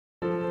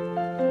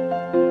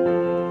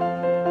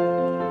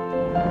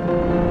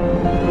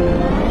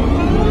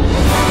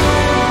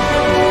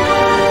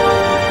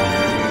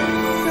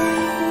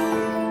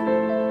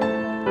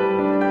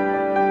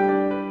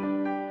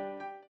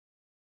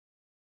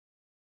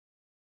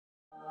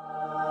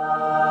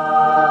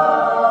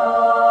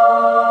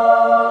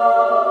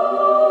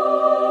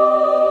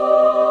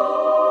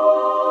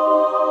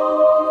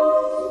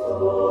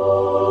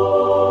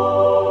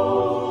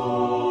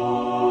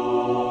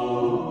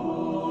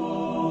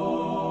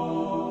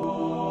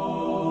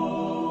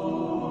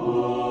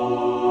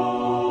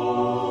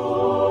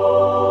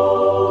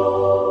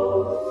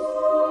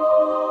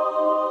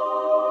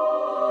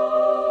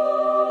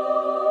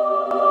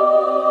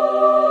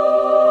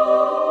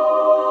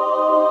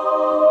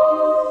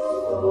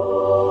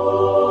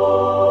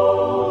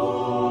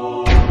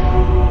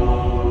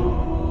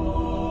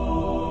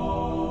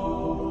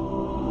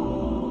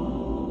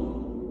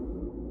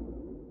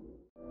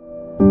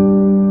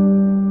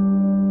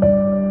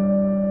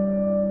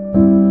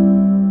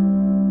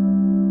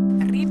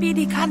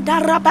Rebidi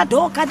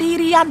Kandarabado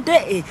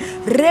Kadiriande,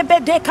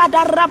 Rebede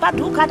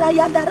Kadarabadu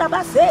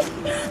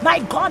Kadayandarabase. My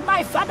God,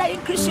 my Father,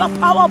 increase your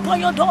power upon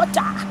your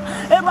daughter.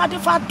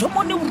 Eradifa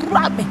Domoni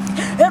Rabe,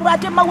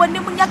 Eradima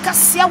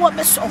Wenimunyakasia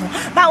Wameso,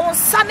 my own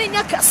son in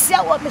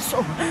Yakasia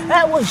Wameso.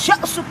 I was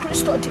Jesus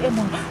Christo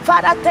Demo.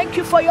 Father, thank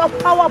you for your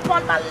power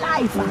upon my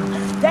life.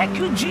 Thank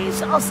you,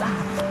 Jesus.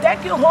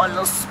 Thank you,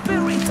 Holy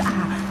Spirit.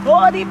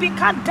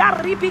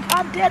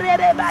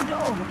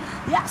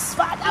 Yes,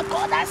 Father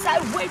God, as I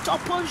wait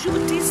upon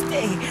you this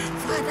day,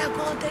 Father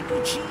God, thank you,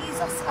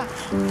 Jesus.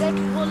 Thank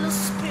you, Holy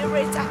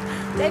Spirit.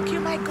 Thank you,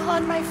 my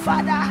God, my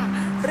Father.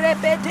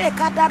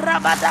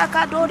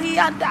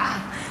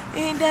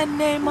 In the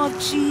name of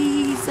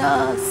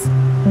Jesus.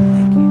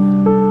 Thank you.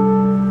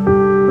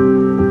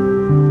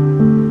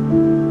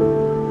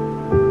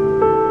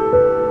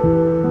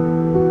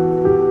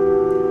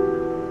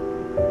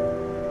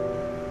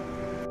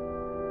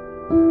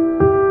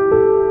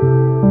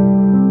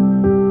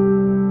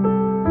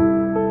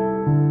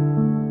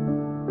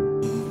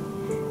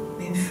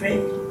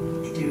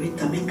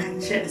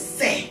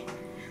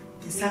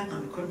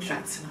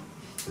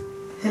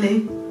 Hello.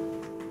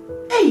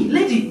 Hey,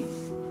 lady.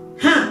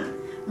 Huh?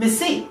 Me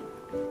say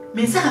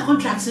a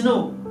contract,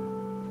 no.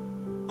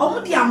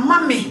 Oh, dear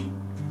mommy.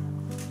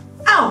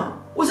 Ow,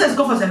 who says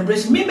go for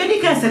celebration? Me, many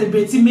can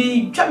celebrate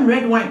me. Try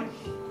red wine.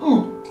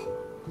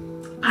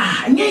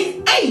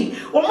 Hey,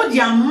 oh,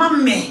 dear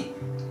mommy.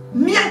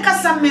 Me and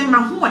kasa me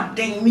ma who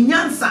dang me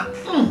yansa.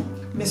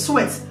 Me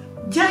sweat.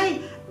 Jai,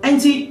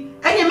 auntie,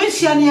 and you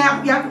mention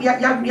ya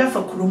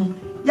for krum.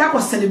 Ya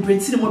was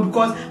celebrating more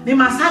because me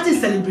must start to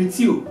celebrate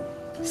you.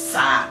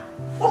 Sir,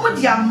 oh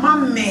dear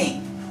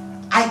mommy,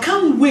 I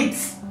can't wait.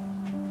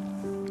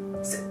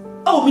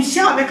 Oh,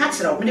 Michelle, me catch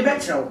her, me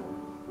bet her.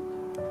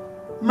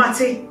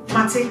 Mate,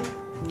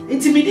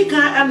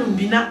 intimidika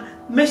anumbina,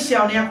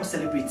 Michelle near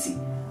celebrity.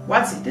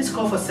 What's it? This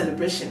call for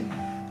celebration.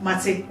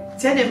 Mate,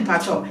 tell them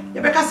pacho.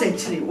 Rebecca said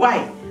chili.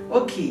 Why?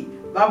 Okay,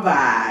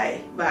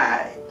 bye.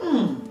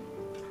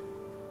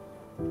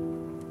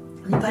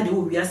 Anybody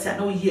will be asking,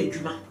 no here,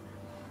 Juma.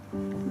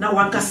 Now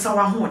one kasa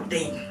wa ho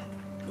den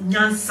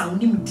nyansa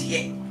nim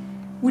de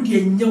wo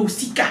de nya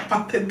sika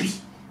papa bi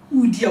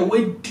wo de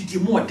wadidi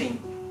mo den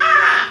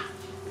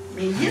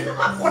me yena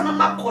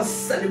makọ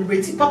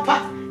celebrate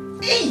papa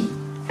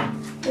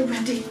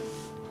everyday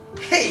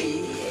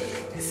hey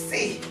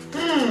say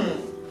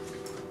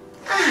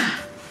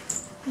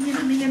me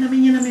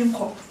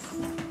nko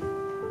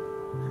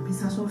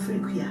bisa so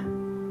frequia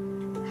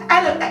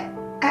hello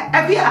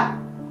abia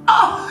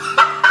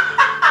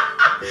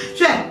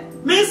je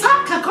me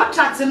saka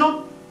contract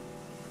no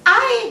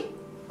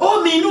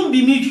me no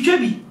be me twitwa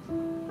bi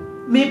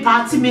me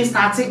party me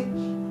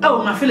starting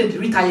my feel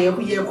Rita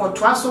ye ko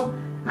toa so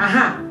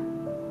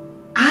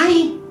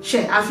she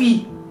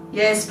afi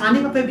yes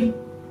pani papa bi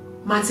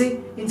mate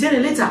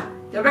until later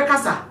you be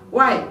kasa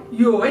why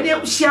yo e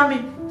dey share me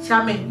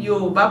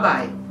yo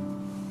bye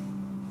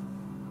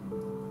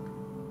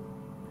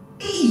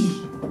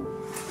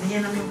me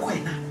na me ko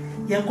na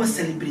ye ko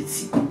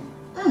celebrate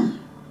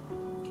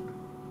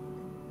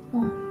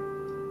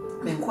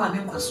me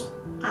ko so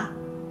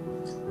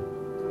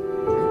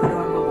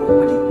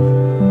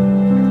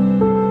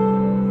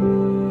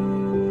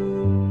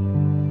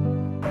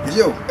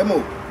Yo, Emo,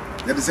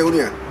 let me say,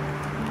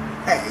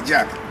 hey,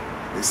 Jack,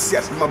 the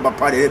CS Mamba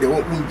party, they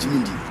won't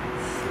Jimmy.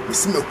 We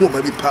see me home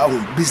by the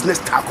power, business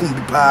takum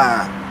be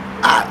pa.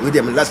 With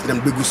them last them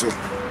big so.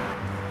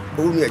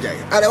 Oh, me, Jay.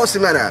 I was a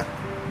man,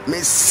 may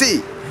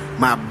see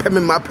my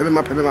payment,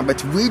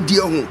 but we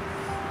dear home.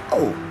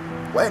 Oh,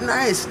 what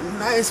nice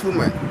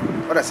woman.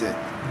 What I say?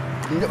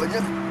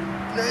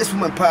 Nice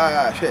woman,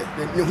 pa,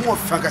 you won't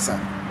frankasa.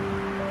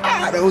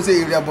 I don't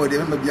say your body,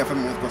 maybe a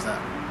family of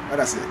what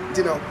I say,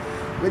 you know.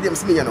 Medium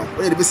Smith,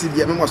 where the best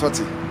idea, was what?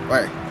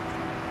 Why?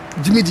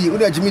 Jimmy D,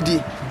 Jimmy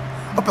D,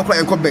 Opoku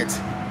and Cobet.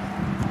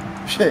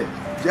 Share,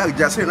 Jack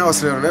just saying I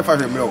was a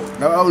 5 mil.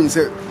 Now I will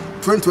say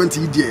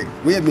 2020 day,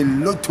 we have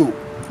been lotto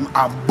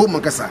a boom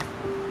kasa.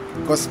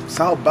 Because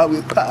Sao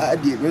Bawi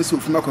party, when so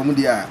from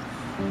Macomundia.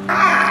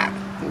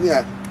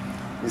 Yeah,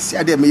 we see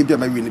I dare maybe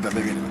my winning by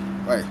baby.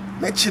 Why?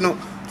 Make you know,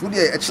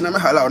 today a Chinama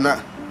Hala na,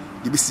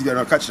 the best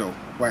idea catch.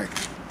 Why?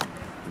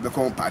 The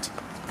common party.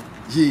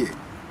 Yeah.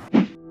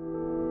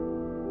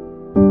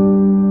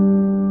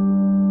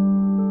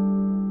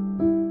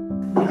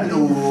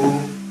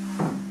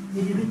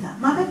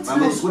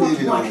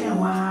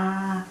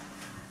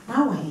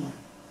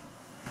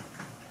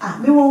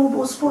 Me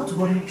won't sport to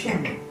go to the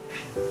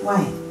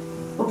why?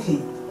 Okay,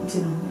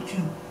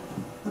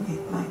 okay,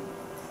 bye.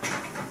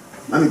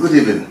 Mommy, good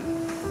evening.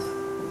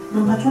 No,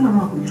 but one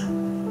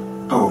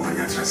oh, my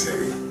God, I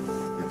say.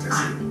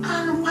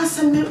 What's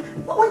the name?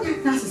 What you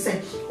can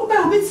say? Oh,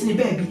 but what's the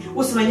baby?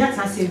 What's my yacht?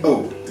 I say,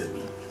 oh,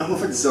 I'm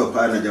afraid to sell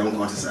pie and I don't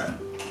want to say.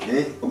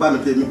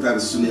 Obama paid me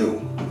private soon.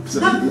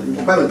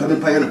 Obama paid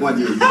me pie and what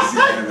do you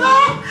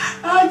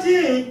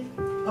say?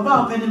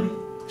 About penny.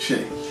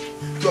 Shame.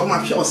 To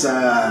my show,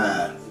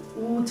 sir.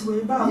 Oh,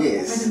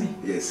 Yes.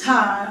 Yes.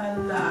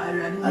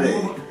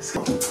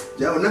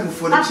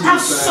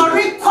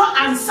 Sorry,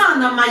 and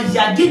son of my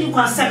yadini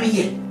can send me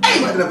here.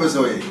 Hey, what the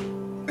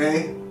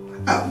eh?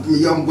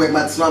 Young boy,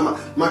 my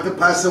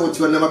papa, what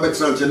you are never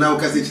better now,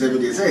 because it's every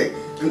day.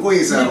 And go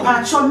is out.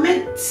 But your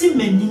men,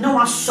 you know,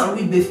 I'm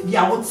sorry, baby.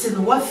 I would say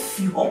what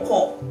you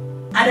call.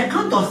 At the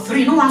count of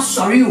 3, no, I'm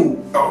sorry.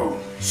 Oh,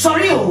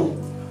 sorry. Oh,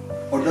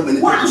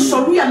 I'm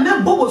sorry. I'm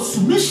not bogus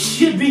to miss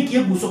shit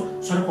drinking. So,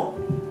 sorry,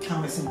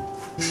 can't listen.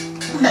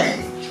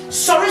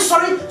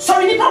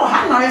 Sorry, Nipa,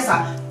 hang on,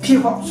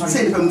 people.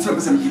 Sorry,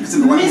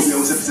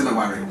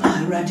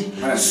 ready.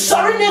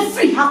 Sorry, ne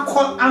free have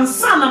called and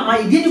son of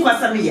my didn't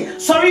was me.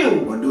 Sorry,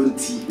 don't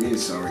teach me.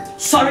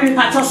 Sorry,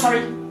 Pato,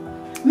 sorry.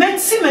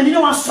 Maximum, you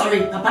know what? Sorry,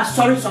 Papa,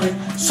 sorry. Sorry,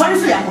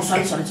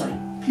 sorry.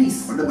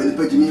 Please.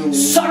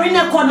 Sorry,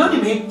 no,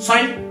 me.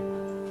 Sorry.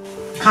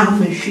 Can't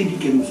machine the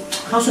games.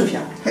 How's of you?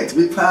 Had to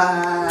be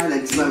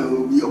let's be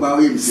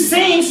about him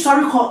saying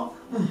sorry, call.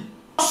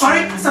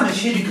 Sorry, some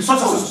machine. Sorry.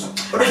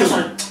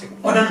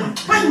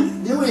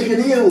 You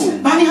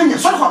ain't Bunny,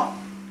 sorry.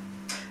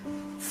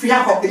 Free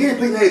hako.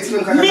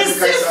 Miss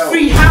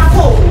free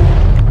hako.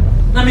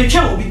 Na me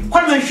chewo bi.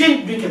 Kwa me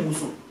hwe drink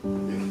ebuso.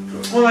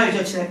 What are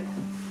you saying?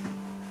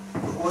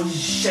 Oh,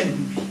 shit.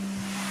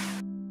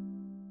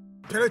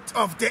 Spirit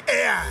of the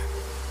air,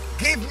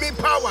 give me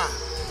power.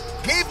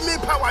 Give me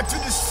power to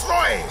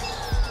destroy.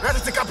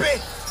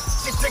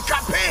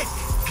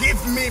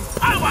 Give me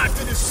power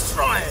to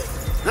destroy.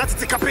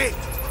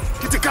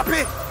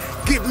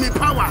 Give me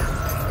power.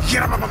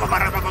 Give me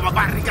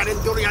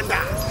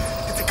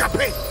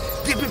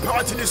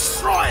power to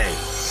destroy.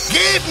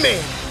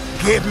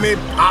 Give me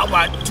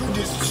power to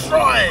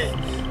destroy.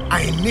 I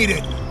need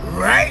it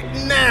right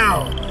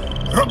now.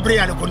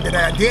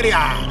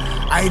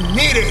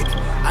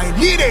 I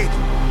need it.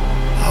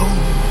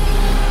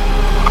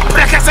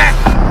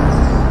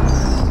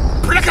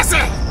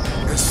 Prekase.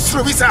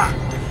 Srovisa,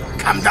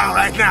 come down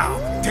right now.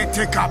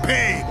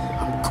 Tetekape.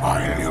 I'm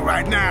calling you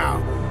right now.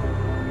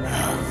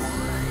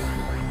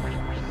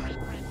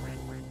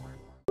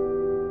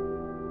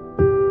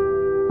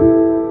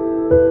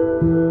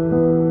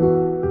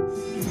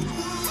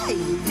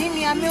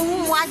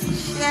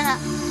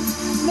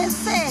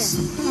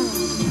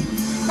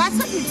 That's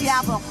what you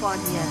have on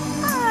here.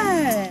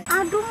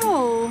 Adumo,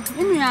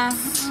 Inya,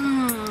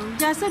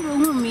 just a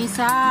room, Miss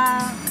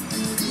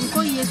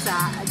Koyesa,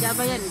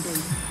 Jabayan.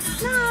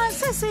 Now,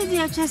 say,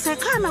 dear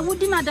Chesakana, would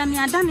dinner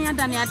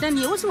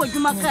Dania, what's what you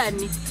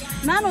macani?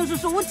 None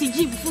also what he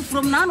give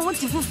from none, what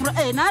he for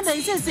another,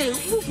 he says,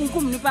 who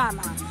come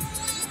Nipana.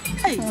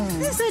 Hey,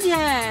 this is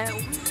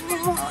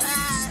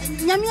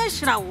Nyame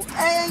shrawo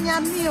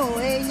Nyame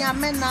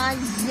Nyame na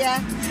ya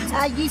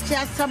ayi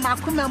chasa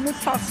makuma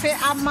mutofe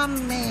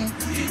amame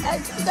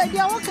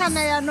dia woka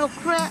na ya no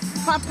kra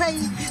papa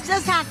yi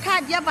sesa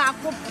card ya ba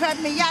ko pe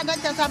me ya na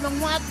chasa me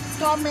ho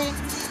ato me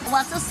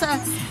wasesa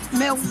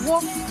me wo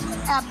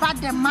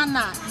about the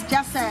manner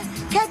just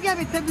kebia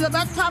me pe bi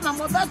obeto ama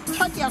mo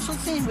beto dia so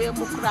sin we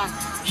mu kra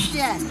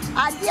share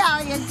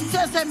adia ye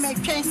sesa me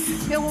twen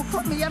me wo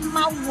ko me ya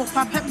ma wo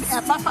papa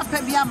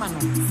bi ama no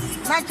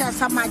na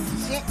chasa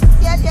magye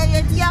ya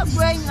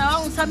going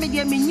around some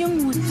media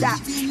meaning with that.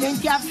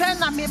 And your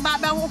friend and me,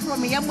 Baba,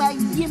 from me, and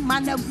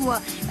Manago,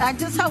 and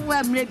just how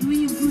I'm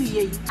ready.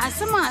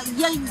 Asema,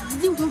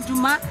 you do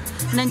ma,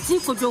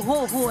 Nantico, your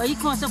whole, he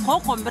calls a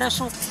cock on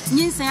Brasho,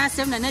 Nis and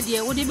Asem and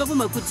Nadia, what they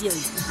become a good year.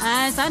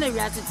 And I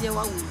reality,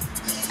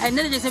 and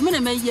then there's a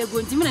minute, you're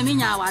going to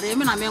mean our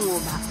men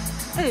over.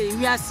 Hey,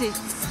 we are sick.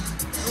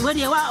 What do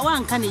you want?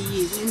 One can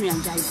ye,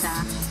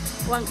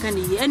 one can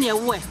ye,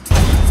 anywhere.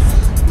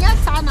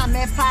 Yes, Anna,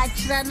 me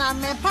patch,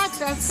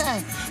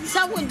 say,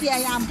 so would be I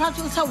am part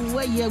of some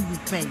way you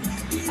would pay.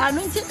 I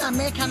don't think I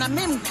make an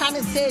amem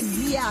can say,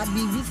 dear,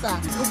 be visa.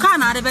 You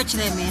can't have a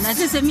bachelor man. I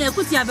just say me, I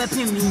could have a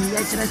premium,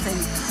 actually say.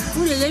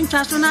 Who the young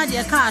trust on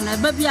idea can, a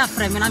baby a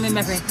frame, and I'm a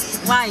member.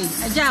 Why,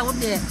 a jar would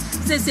there.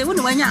 Say, when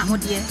you're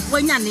out here,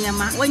 when you're near,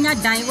 when you're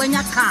dying, when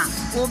you're car,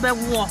 over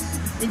war.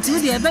 It's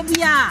with your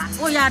baby,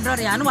 oh, yeah,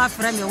 Dory, I know what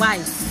frame your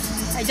wife.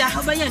 I just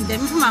hope I am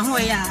them from my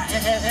way.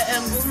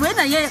 When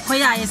I hear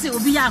Koya, I say,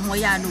 will be young,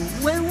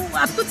 when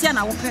I put you on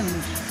our pen.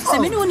 So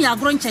many when you are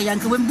grown, young,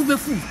 when you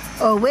fool.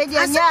 Oh, where you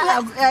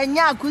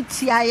are good,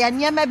 see, I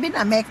never been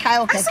a make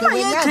I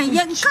can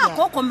young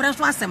car, comrades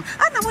was them.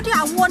 I know what you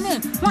are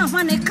warning.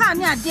 One a car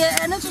near there,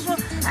 and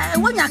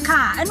when your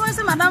car, and once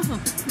a madam from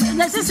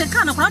the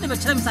kind of crowd of a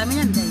chance I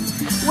mean.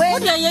 Where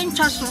you are young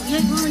trust,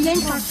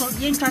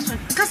 young trust,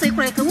 because I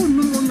break a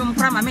wound,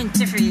 Grandma meant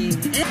Tiffy.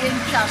 Young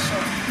trust,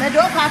 my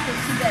dog have to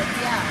see that,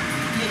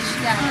 yes,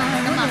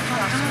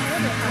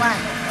 why?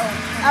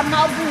 I'm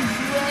out of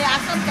where I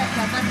sometimes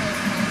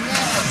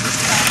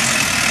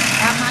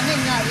I'm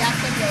running now,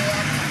 yesterday,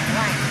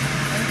 right?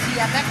 And see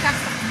a better.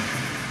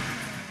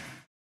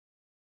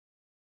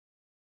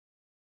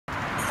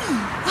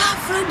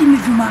 Friday,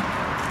 Mijuma.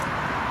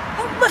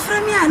 But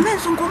from me, I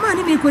mentioned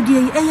command me could ye,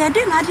 and I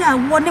didn't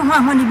have one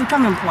when you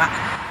become a poor.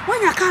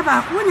 When you come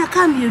back, when you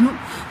come,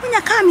 when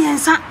you come here,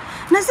 son,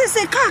 Na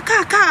say ka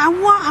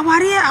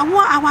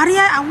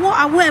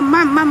aware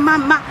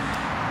mama.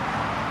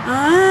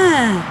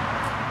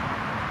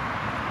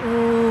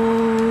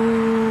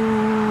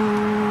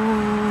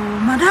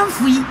 Madam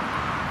Fui.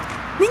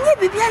 Minye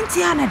bibi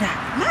anti anada.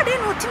 Ma de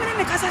no timene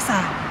me kasa sa.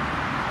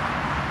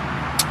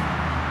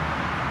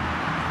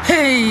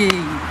 Hey,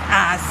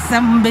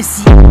 Asem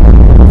besi.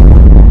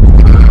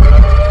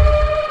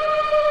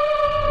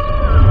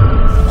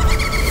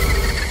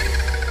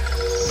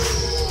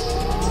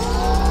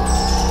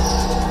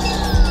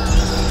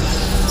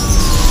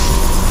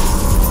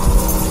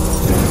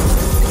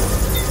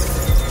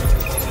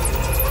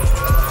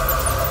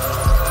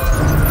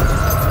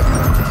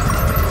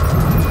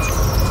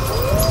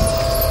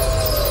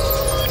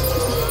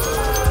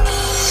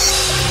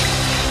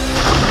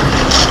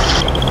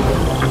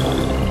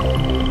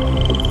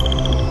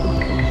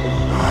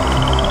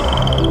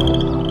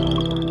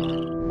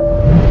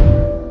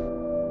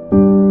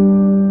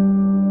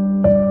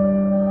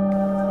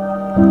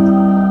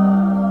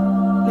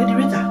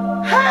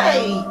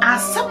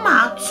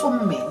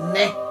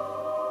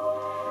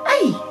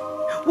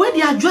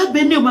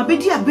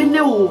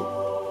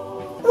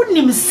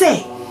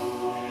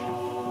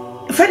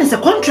 Friend is a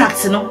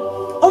contract, no?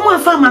 Oh, my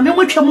farmer, me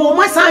watch more,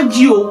 my son,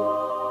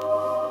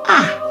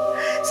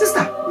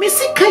 sister, me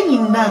see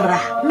Kayin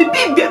Nara, me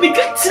baby,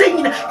 get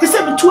train, he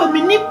said to a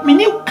mini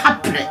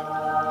capre.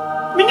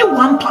 Mini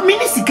one,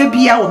 mini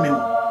Sikabia woman.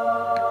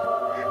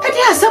 And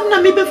there are some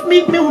me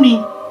money.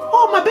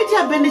 Oh, my baby,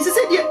 I've been,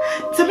 said, yeah,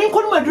 something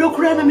called my drug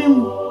run.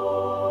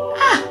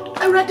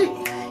 I read it.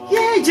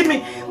 Yeah,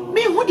 Jimmy,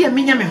 me, who dear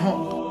me,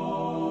 home.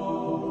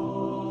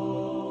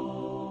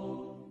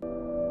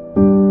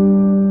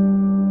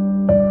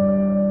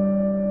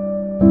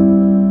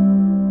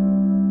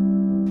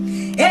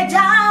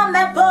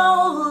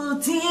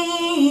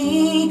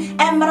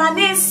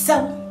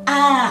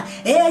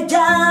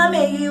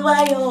 Ejame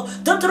iwayo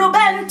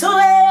tutrubento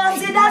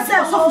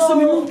asidasa so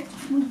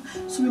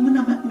me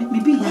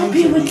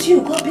be with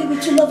you, God be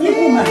with you, lovely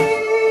woman.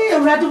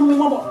 I'm ready for me,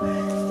 mama.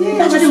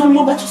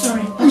 I'm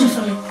sorry.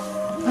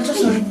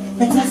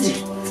 Fantastic.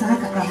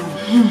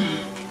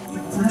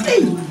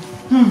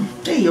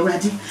 Hey, you're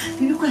ready.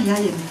 You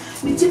cry,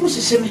 me Timmy.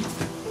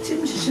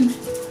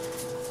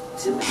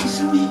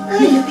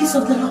 May the peace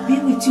of the Lord be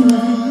with you,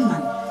 lovely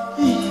woman.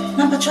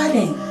 Number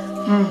 12.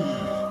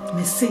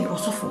 Me say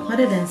also for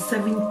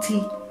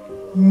 170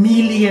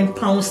 million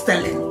pounds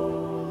sterling.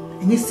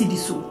 And you see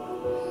this so,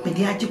 but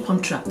the AG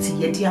contract,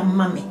 ye dear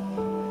mammy.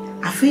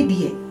 I feel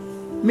dear,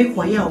 make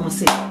why I almost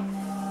say,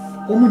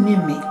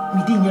 name me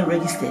didn't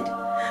registered.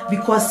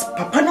 Because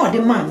Papa no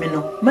the man,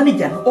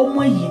 manager, oh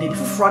my unit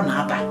for front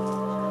harbor.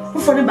 Who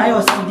for the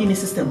bios within the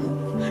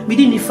system, me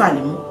didn't fall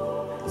him.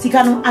 See,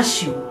 can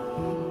ask you.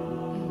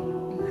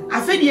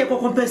 I feel dear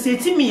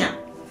compensate me.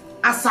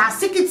 As I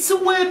seek it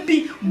somewhere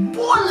be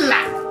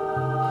bola.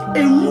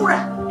 Emura,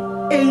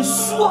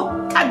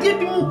 ensuo,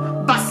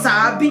 kadebimu,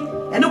 basabi,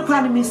 and no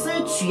crime me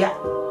say to ya.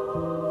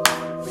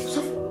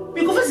 So,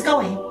 we go first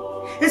away.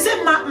 They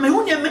say, my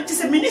unia met is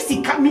a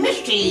ministry.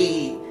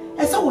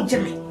 And so would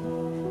Jimmy.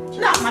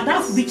 Now,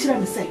 Madame for beach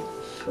and say,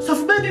 so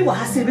for baby, what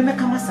I say, we make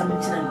a mass and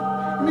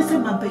they say,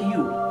 my baby,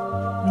 you,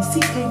 me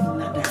seek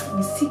nada,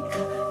 me seek,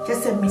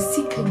 just say, me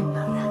seek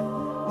nada.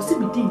 Or say,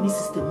 me didn't miss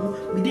system,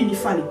 me didn't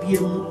fall a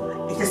beer.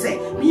 I say,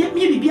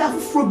 me be a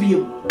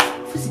phobia.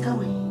 Physical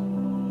way.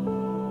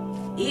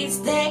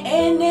 Is there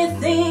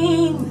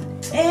anything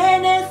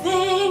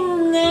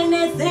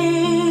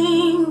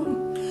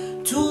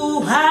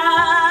too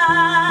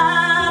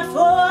hard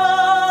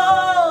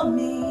for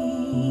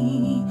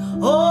me?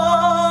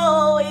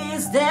 Oh,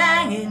 is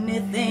there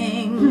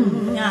anything?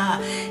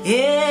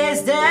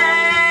 Is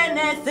there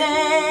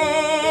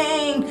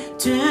anything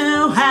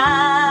too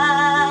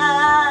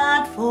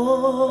hard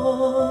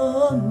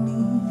for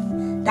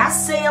me? That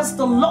says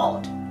the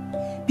Lord.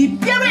 Be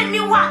bearing me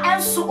one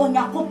else on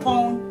your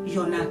coupon,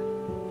 Yona.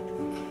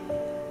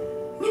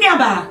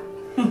 Miniaba.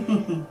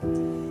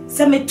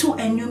 Say me too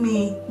and you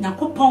me na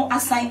coupon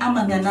assign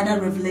among another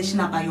revelation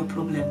about your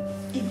problem.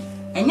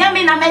 And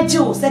Nyame na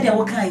mejo said they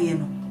woka ye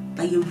no.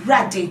 But you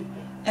ready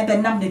ebe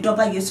nam ne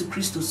doba Yesu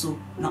Christo so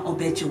na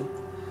obejo.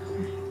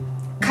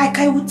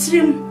 Kai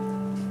wutrim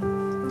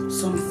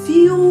some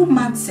few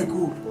months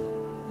ago.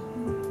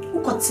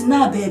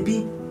 Ukotina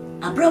baby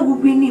abra wo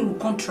wini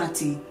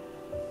contract.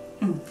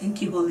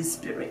 Thank you, Holy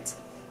Spirit.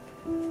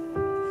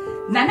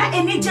 Nana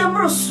eni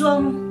jamro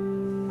swam.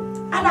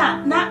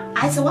 Ana na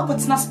I say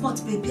wakotina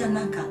sport baby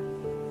ananka.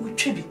 We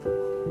trebi.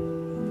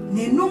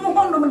 Ne no mo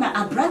honom na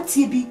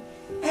abrantie bi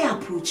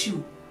approach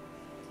you.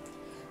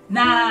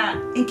 Na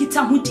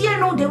nkita hudie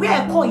no the way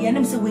I call ye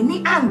nem say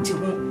weni ante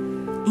ho.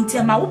 Nti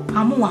ama wo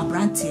pamo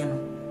abrantie no.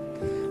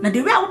 Na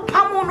the way wo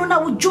pamo no na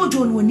wo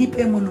jojo no ni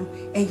pemu no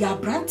ya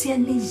abrantie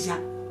ne ya.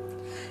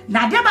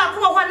 Na de ba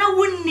ko ho na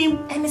wonnim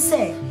ene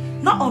say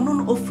no ono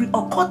no ofri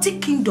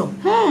occultic kingdom.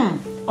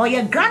 Or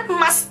your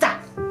grandmaster.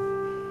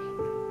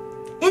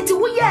 Enti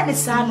wo ye ne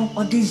sa no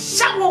o de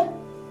yawo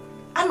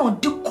ana o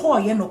de call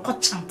ye no ko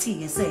chante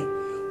ye say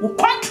wo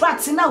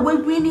contract na we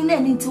winning na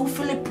until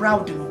feel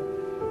proud no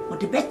what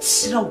the bet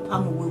shira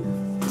pam we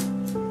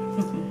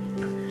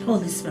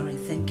Holy Spirit,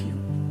 thank you.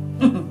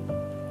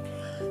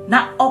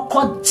 Na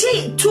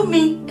okoji to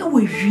me e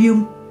we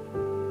wiem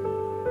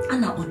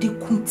ana odi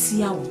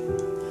kuntia wo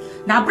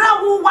na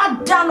bra wo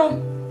wada no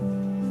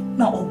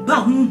na oba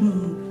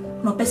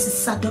hunhun no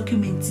pesisa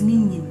document ni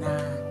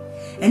nyina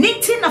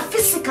anything na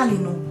physically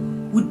no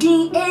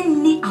within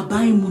any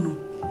aban mu no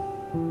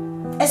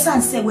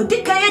esan say we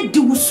dika ye di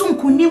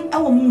wusunkunim e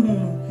wo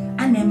hunhun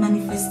ana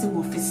manifest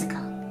wo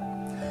physical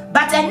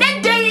but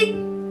any day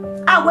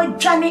awe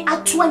dwane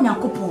ato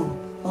anyakopon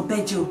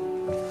obejo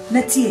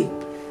na tie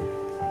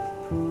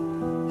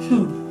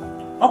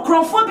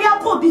okrofobia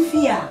ko bi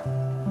fia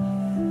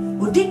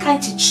odi kan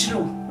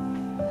chichiro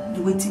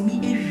de wetimi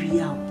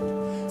ewia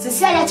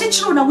sesi aya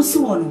chichiro na wusi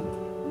wono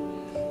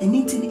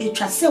anything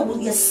etwa se wo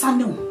ye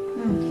sane wo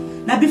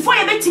na before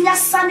ye betimi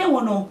asane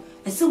wo no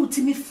ese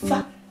wutimi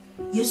fa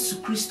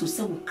Yesu Kristo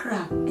se wo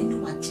kra ene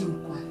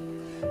wachinkwa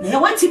na ye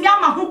wetimi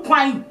ama ho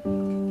kwan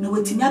na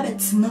wetimi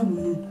abetina wo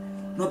mu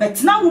no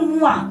betina wo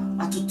mu a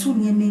atoto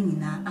niema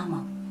nyina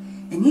ama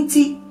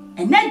eniti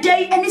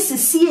enedai ene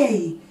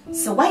sesie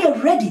se why you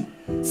ready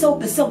so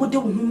pese wo de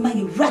wo hu ma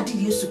ye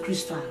ready Yesu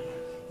Kristo a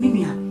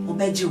mimia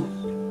obeje wo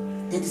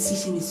the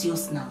decision is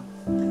yours now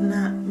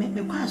na me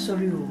kwa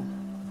sorry o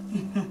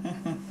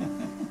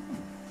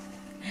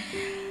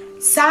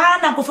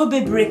sana kofo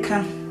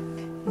bebreka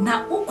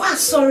na ukwa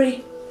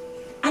sorry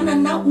ana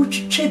na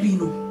utwetwe bi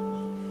no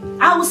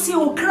a wo si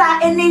wo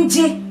kra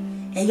enenje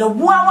eya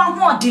wo awa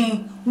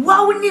hoden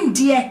wa wonim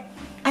de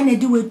ana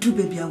de wedu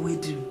baby a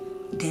wedu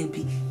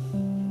debi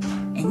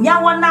enya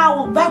wona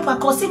wo bible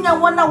ko sinya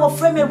wona wo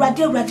frame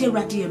rade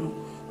no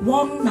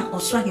won na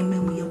osra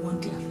hememu ye won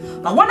dia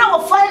but wona wo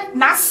fa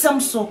na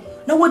asem so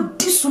na wo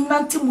disu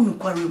nante mu no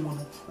kware mu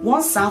no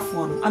won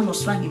safo no ana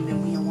osra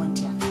hememu ye won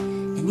dia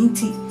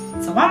eninti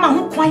so wa ma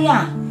ho kwan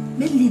a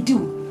me lead you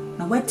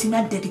na what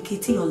na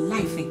dedicate your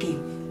life again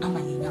ama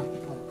yenya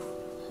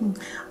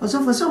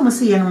also for so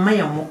much ye no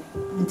mayamo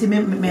nti me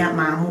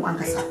ma ho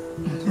ankasa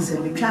se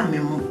me twa me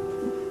mo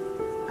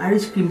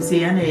Irish cream say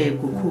na e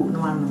goku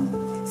no ano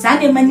sa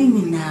de mani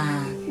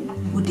nyina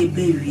wo de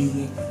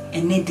bewie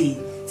ene de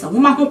sa wo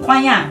ma ho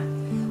kwan a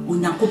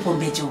onyankopon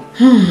bejo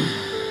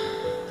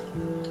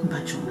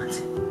bacho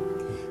mate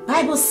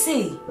Bible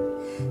say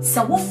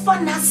sa wo fa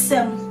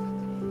nasem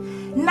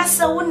na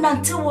sa wo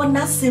nante wo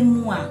nasem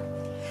mu a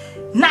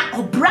na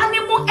obrane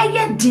mu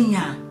eye din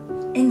a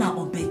ena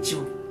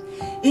obejo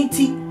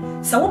enti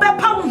sa wo be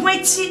pa wo ho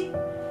echi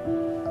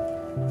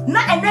na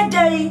ene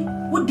de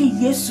wo di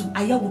Yesu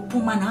aya wo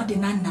poma na de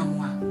na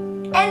namwa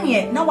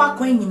enye na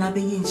wakwan nyina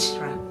be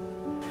yenhira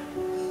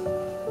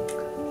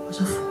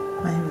so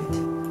are you ready?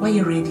 Why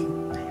you ready?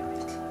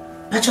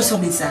 Pacho so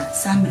misa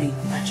samre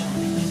pacho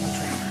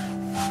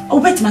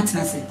obet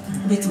matnase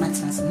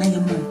na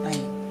yemo pai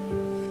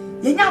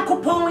yenya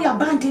kopon ya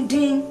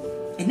bandindin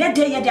ene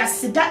de ye de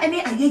aseda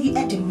ene ayeyi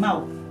ede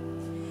mawo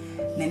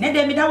na ene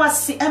de mi da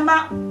wase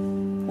ema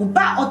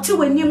oba oti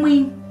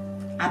wanimu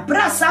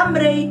abra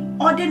samre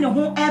ode ne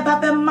ho eba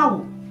be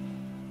mawo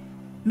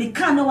me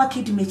kan na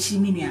wakedi mechi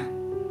minua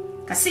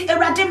kasi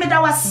erade me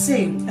da wase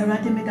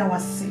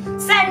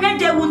se ne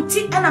de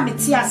wunti ana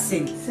meti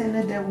ase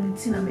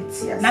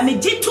na me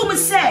gitum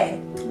se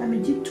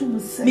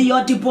me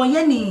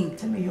Adu-Boahene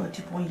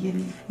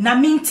na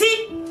minti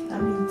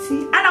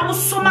ana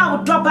wosoma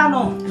wodoba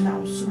no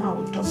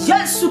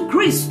Yesu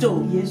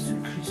Kristo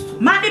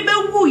mani be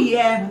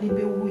wuye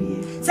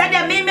se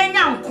de me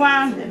menya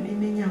nkwa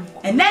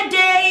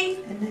enede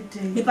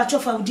me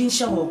pachofa udin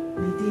shewo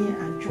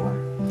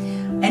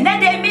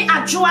enede me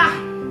adwoa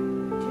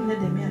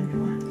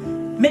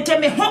mete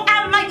me ho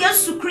ama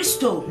Yesu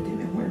Kristo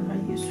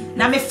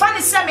na me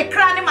fani se me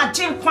kra ne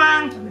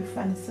magenkwa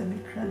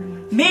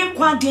me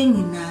nkwa de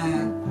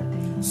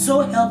nyina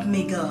so help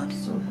me God.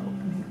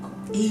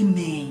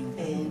 Amen.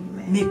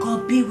 May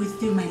God be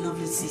with you, my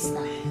lovely sister.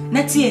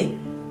 Netie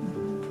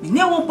me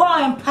ne wo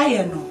boy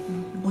empire no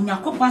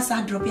onyakopa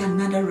sa drop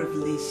another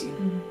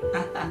revelation.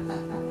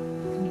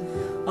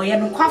 Oya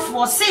no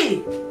kwafo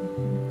se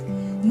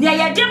ne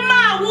ye de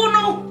ma wo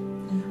no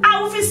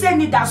a wo fi se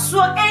ni da so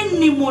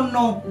enimo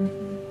no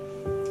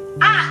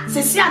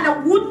se si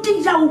ana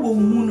wudi ya wo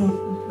mu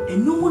no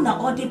enu na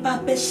ode ba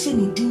be hye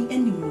ni din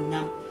enimo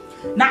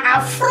na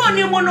afro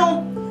ni mo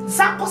no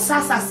zako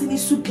sasa sini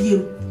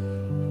supiem.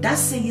 That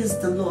says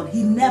the Lord.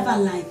 He never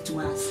lied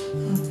to us.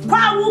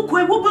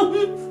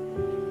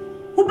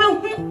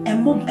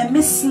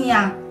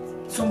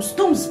 Some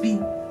stones be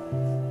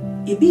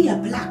a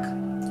black,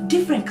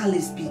 different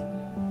colors be.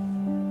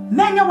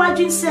 Many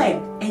wajin said,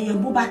 and your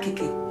boba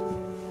keke.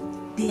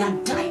 They are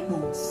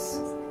diamonds.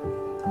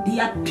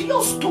 They are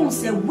pure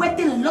stones. They're worth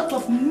a lot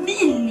of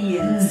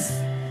millions.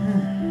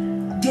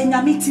 They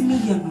nyamiti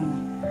million.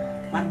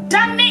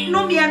 Madame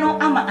no miano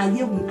ama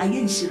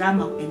ayen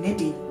shirama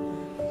enede.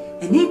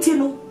 Eniti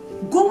no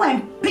go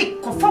and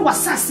pick kofa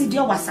wasase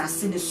dia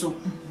wasase ne so.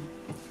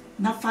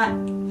 Na fa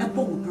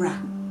ebo bra.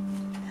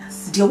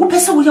 Dia wo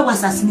pese wo ye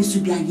wasase ne so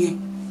bi aye.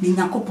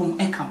 Ninyakopon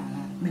eka mo.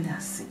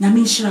 Medasi.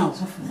 Nyame nhyira wo.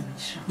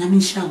 Nyame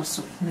nhyira wo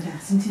so.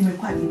 Medasi nti me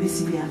kwa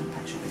besi bia me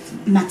pacho beti.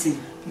 Nothing.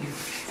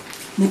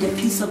 May the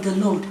peace of the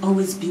Lord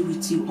always be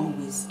with you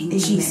always. In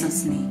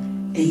Jesus' name.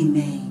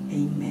 Amen.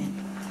 Amen.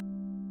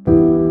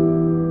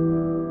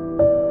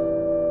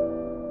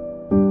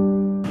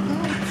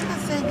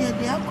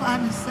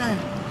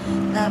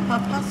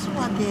 Papa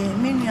saw the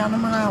many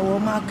animal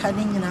woman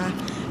cutting in a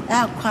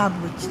crab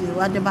which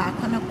what the back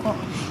on a cock.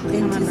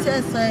 And he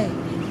says,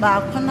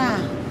 Bacona,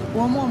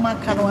 one more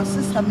macar or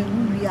sister,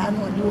 maybe I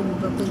know you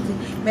will be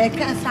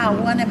make us our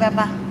one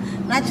ever.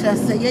 Naturally,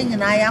 say,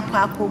 and I are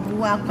quack or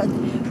grew up at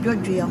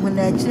Georgia when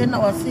I didn't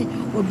or see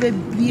or be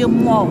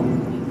more.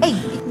 Hey,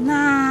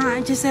 na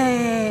just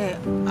say,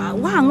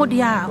 one would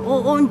ya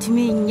own to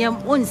me,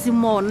 yam once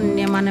more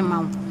near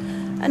Manamam.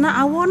 And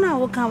I wanna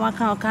walk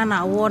out, I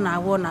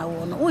wanna.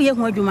 Oh, yeah,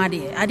 what you mad?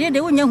 I did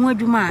the one young what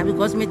you mad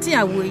because me tea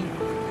away.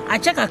 I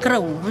check a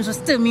crow, and so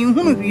still mean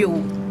who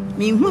you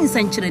mean who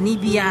century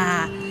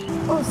Nibia.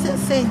 oh,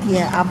 say,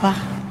 dear Abba,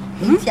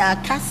 it's your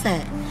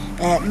kasa,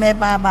 me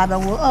baba,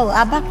 oh,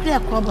 Abba, clear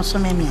crop or so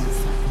many.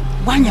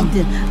 One of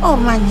them, oh,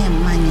 money,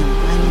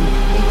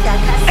 it's your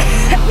kasa,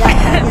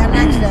 yeah,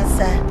 natural,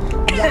 sir.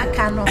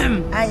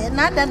 I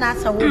not an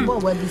answer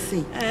what you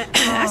say.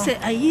 I say,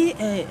 I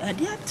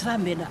dear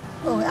Trameda.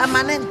 Oh, I'm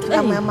an entry,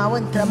 I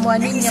went to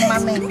one in your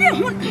mamma.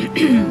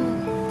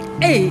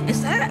 Eh,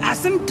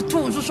 Asem to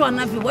told so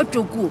enough what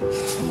to go.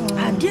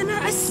 I didn't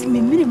ask me,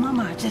 Minnie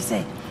Mamma, just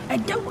say. I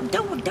don't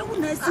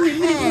I see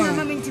me,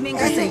 Mamma, to make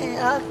I say.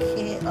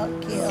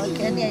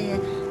 Okay.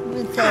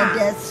 We'll tell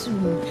that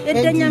soon.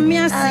 Then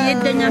Nyame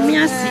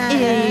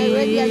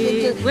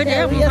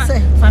whatever you say.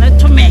 Fan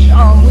to me.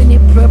 Oh, we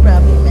need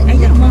program. I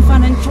get one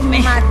fan to me.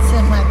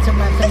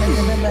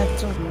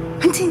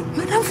 Auntie,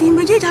 Madame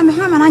Fimajita, I'm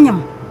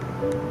Hamanam.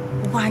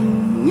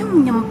 One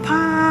yum pa.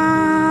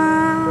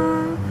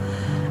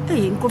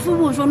 Hey, Kofu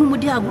was one who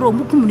dear grow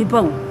Mukum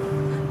bow.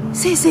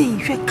 Say, you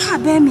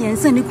can't bear me and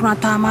send you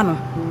Kratamano.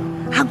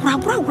 I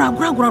grab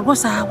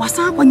was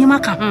up when you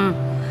maka.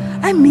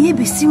 I may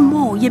be seen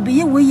more, ye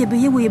be away.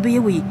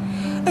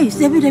 Hey,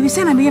 Sabi,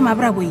 send me my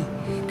brother.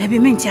 There be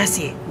meant to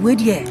say, wait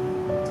ye.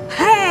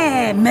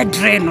 Hey,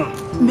 Medreno,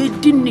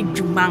 Medini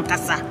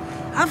Jumankasa.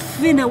 I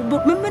feel a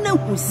woman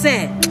who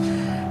said,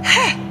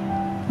 hey,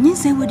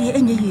 Ninsa would ye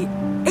any ye.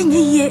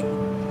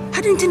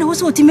 I didn't know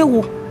what's what you may.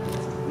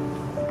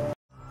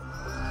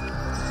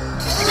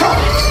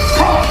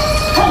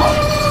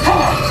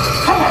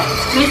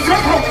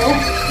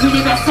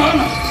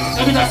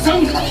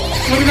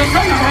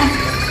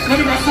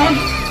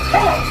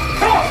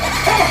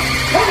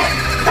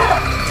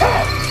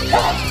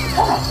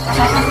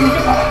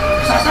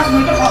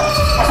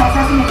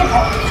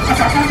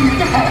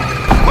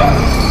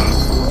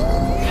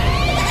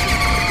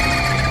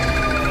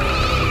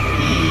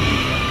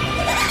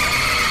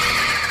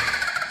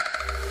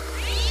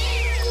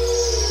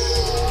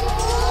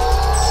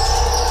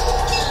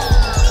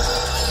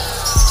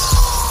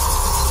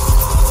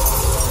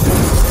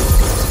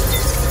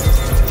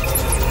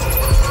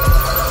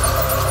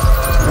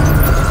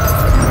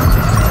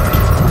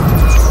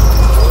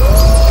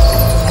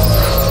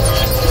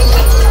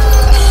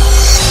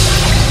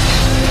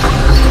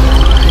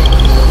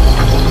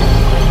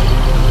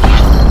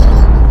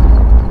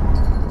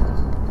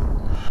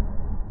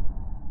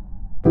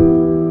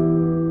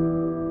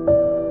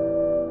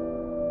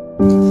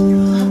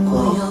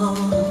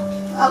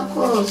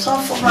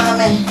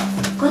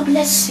 God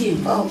bless you.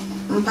 Oh,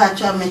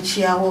 Mpacha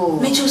Mechiao.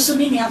 Mecho so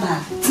many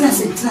aba.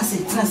 Tnase.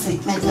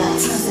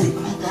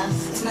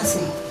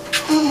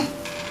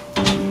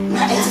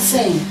 Na it's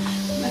say.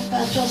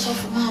 Mpacha so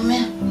for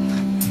mama.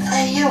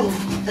 Ayo.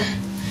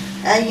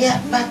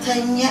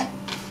 Batanya.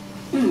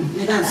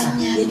 Medansa.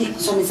 Yedi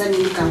so me sani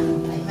nika.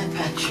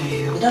 Mpacha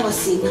yo. That was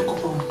say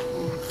Nyakopon.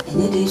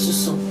 Ene dey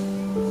so.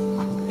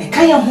 E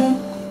kaya ho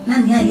na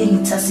ne aye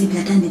nitase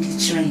bia dan dey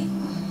kire.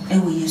 E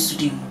wo Yesu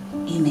dim.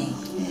 Amen.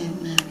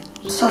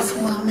 So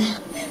for mama.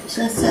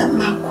 So say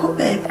mako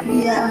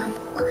baby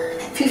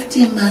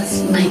 15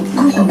 months. My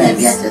God,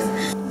 baby.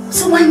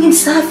 So when you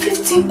say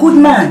 15 good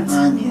months.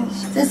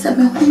 That's a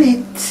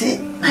me.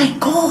 My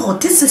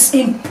God, this is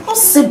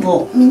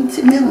impossible.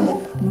 Minti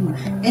memo.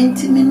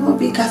 Enti memo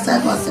because I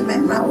was a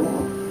member.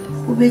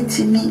 Who went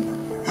to me.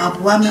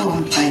 Aboa me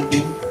on pipe.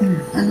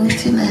 And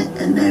within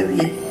an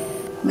area.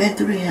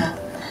 Medria.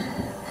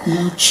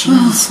 Lord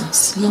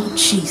Jesus.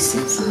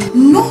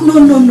 No.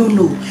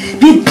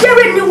 Be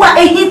bearing me what a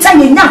hit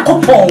and a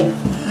Nyakopon.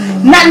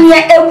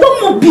 Nanya a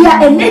woman be a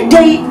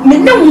day, me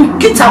no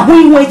get a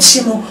wing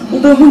waiting,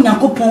 Ubu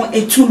Nyakopon a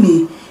to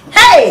me.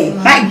 Hey,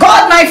 my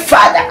God, my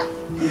Father.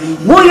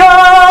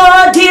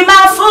 Wuyo di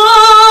mafu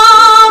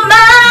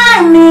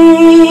mami.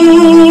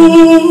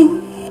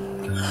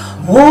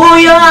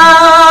 Wuyo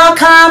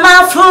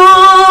kamafu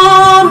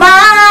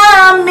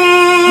mami.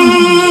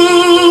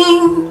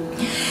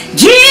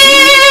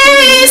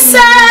 Jesus.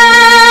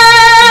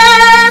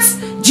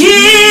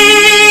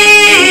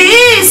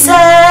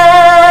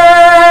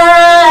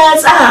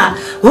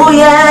 Oh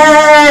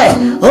yeah.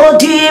 Oh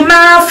di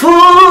mafu.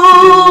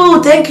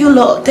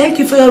 Thank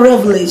you for your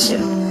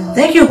revelation.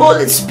 Thank you,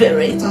 Holy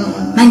Spirit.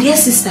 My dear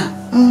sister,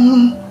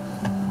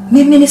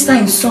 me minister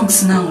in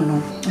songs now,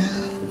 no?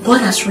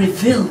 God has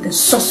revealed the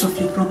source of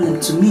your problem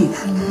to me.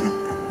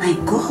 My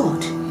God,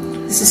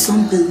 this is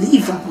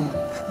unbelievable.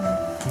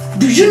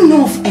 Do you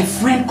know of a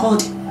friend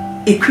called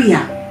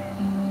akaYaa?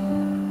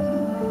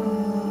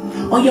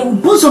 Or your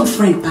bosom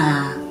friend,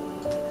 pa?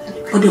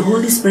 But the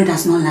Holy Spirit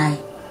does not lie.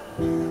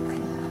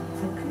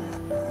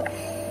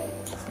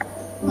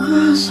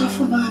 So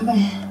for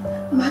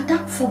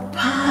Madam for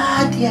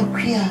dear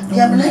queer,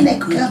 my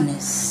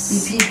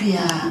goodness.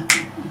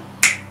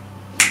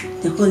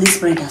 The Holy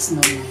Spirit does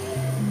not lie.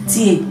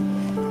 See,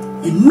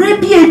 it may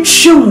be a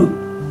true.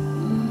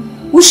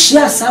 Who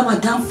shares our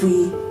down for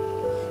you?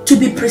 To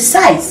be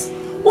precise,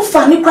 who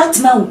funny crack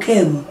now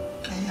came.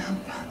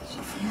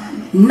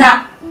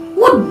 Now,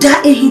 what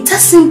da a hita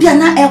simpia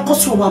na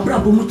ekoso wa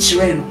brabo mu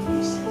chire no.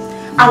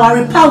 Our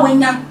repa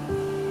wenya.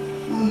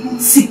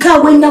 Sika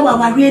wenya wa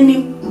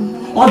warenim.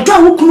 Odo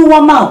wukunu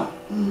wa ma.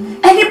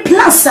 Any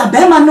plans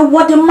abema no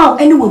wode ma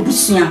any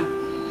wabusua.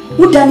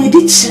 Wo da ne di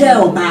chire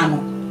oba no.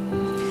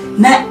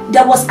 Na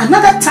there was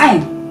another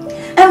time.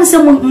 Em se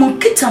mon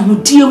kita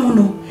hodie mu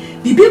no.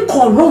 Bibi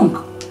call wrong.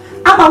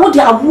 Ama wo de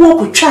awo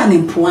ko twa ne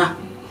mpoa.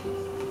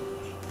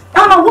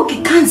 Ama wo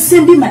ki kan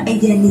sembi ma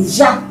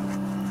eyenija.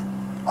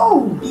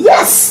 Oh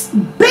yes,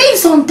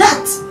 based on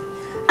that,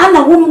 ana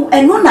womu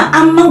enona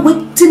ama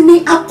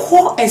wetini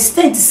akọ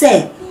extent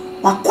say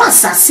wakọ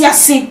asase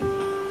ase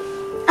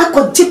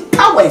akọ deep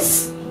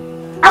powers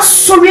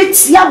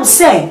asoreti ya wo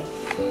say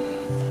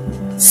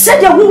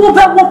said ya wo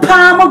be wo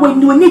pa ma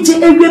when you need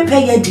ewie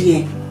pay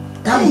de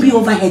that will be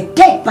over her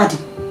dead body.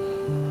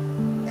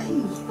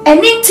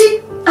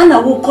 Anything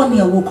ana wo kọ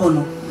ne wo kọ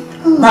no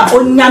ma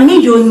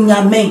onyame yo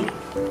nyame.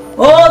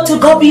 Oh, to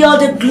God be all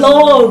the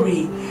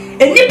glory.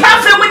 And the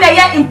perfect when they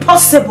are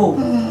impossible,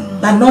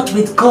 but not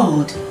with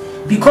God.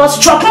 Because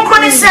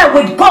Chokon said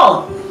with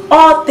God,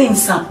 all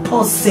things are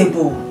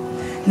possible.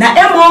 Now,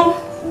 Emo,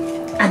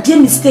 I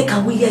did mistake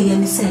away here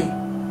and say,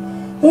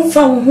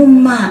 Unfa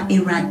Huma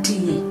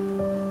iradi.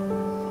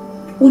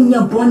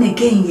 Unya born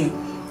again ye.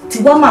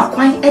 Tiwama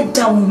kwine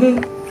edda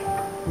hum.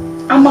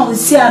 Ama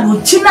usia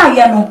no china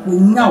ya no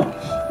kunyaw.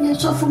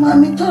 Yes, so for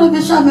mommy, told me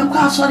so me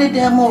kwa sorry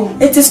demo.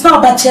 It is not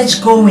about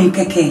church going,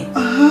 keke.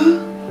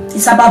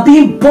 It's about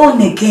being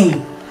born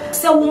again.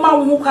 So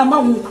woman who come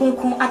out who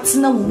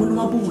atina woman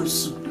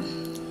wabusu.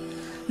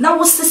 Now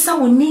was the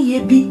someone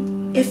near be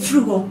a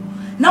frugal.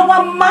 Now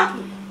one ma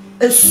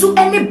a su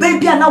any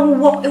baby and I will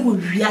walk it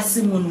with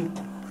Yasimon.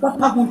 What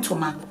pound to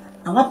man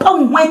and what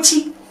pound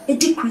whitey a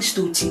decrease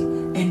to tea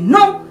and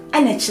no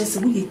and a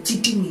chest we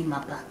did me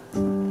mappa.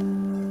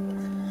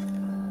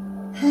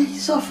 Hey,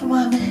 so for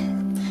mommy.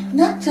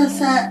 Not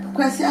just a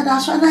question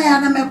that's what I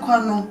am a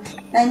corner.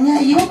 And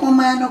yet, you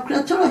man, no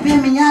creature of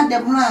him in yard,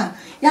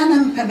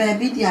 Yanam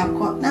Pebby,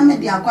 Diaco,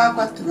 Namedia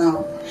got to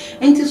know.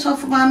 Ain't it so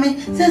for mammy?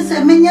 Says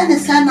a minion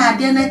is son, I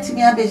dare let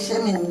me have a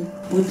shaman.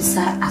 With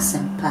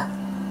Asem pa.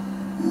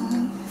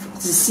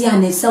 The sea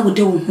and a sour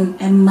do him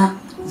and ma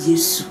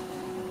Yesu.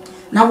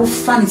 Now we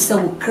find it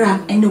so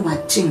cram anyone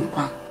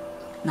chinkwa.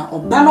 Now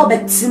Obama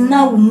bet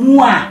now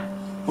moi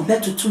or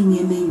better to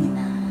near me.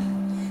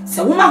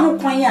 So woman who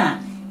kwaya.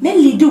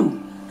 Nelly do,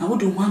 I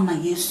wouldn't want my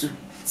Yesu.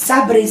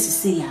 Sabre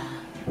say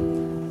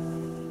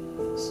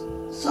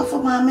so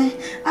for mammy,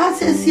 I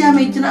say, see, I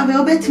made you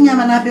know, betting him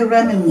and I be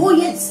ramming. Oh,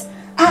 yes.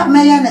 I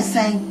may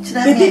understand.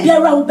 Baby, there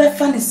will be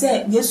funny,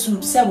 say,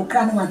 Yesu, say, we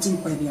can't want to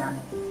be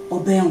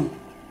obey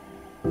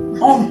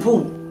on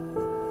pool.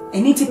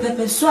 And eat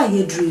pepper, so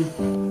I dream.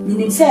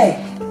 Meaning,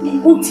 say,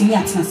 who to me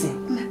at me, say,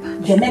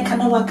 Jamaica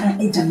no one can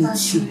eat a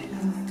you.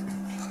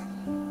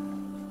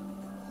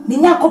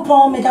 Minako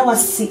Paul made our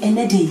see and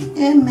a day.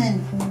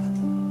 Amen.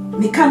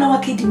 Mikana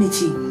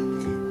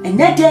Wakidimichi. And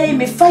that day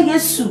me fire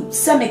soup,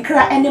 some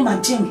cry any my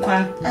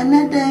jinkwa. And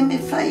that day me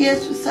fire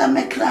to some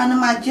clan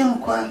my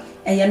jinkwa.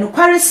 And you no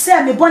quarry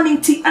say me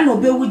bonning tea and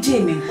obey with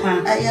Jamie.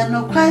 I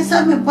no cry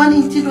some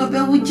bonning tea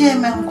obey with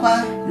Jamie.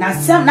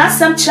 Now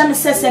some chum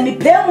says me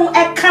pemu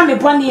e come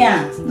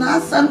bonia. Now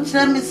some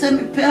chum say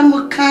me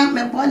pemu come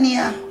me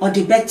bonia. Or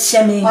the bet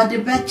cheme. Or the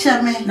bet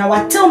cheme. Now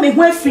I tell me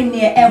where free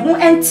near and who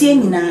empty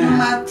na.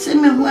 Ma tell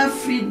me where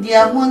free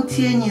dear won't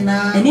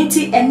na. And it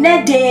and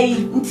that day.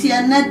 Until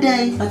another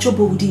day. But your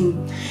body.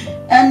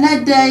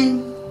 Another day.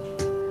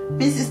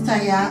 Mrs.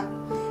 Taya.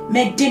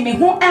 Me de me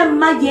who am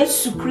my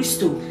Yesu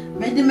Christo.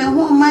 Mede me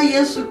ho ma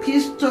Yesu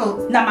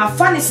Kristo na ma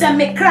fa ne se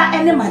me kra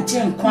ene ma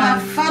genkwa ma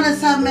fa ne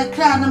se me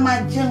kra na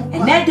ma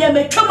genkwa ene de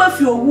me twama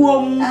fi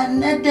owuo mu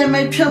ene de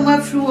me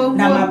twama fi owuo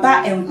na ma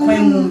ba enkwa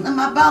mu na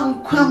ma ba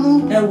nkwa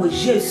mu e wo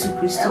Yesu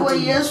Kristo e wo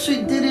Yesu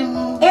diri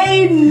mu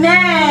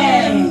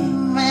amen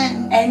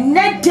amen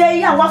ene de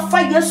ya wa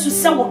fa Yesu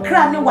se wo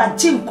kra ne wa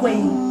genkwa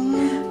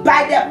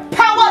by the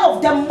power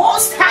of the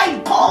most high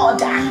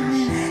God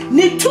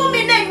ni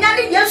tumi na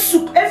nyane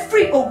Yesu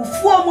every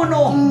ogufuo mu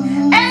no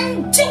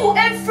and to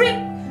every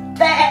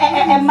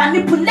and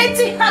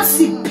manipulating hands,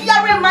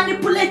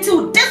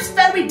 manipulating this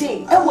very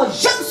day. It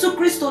was Jesus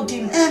Christ.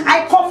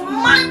 I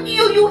command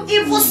you, you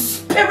evil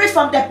spirit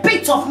from the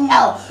pit of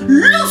hell,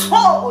 loose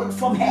hold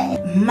from her.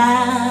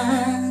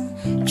 Man,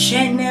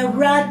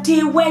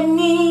 generati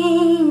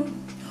weni,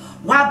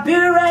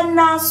 wabira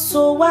na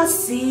so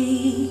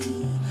wasi,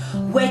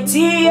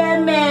 weti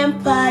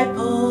emen pipe.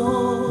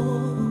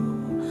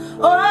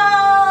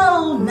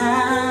 Oh,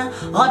 na,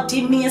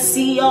 odimi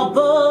si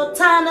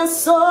obotana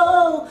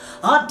so,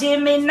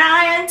 odimi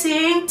na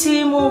enting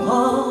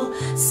timuho,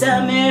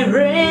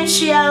 samere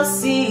shall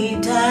see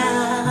da.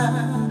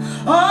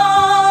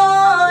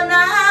 Oh,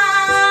 na,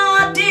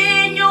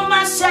 odinyu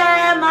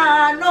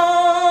mashema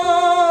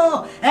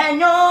no,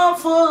 enyo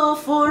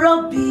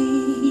fufurobi,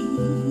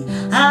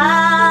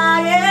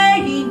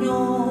 aye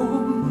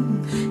inyum,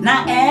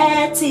 na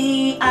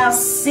eti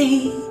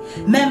asi.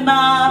 Me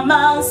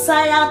mama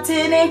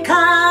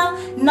sayatinika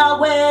na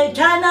we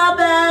jana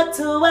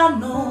betu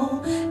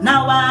ano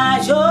na wa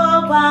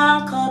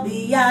joba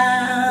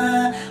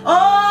kobiya.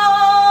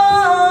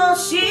 Oh,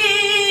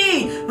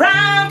 she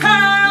ranka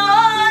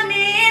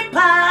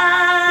onipa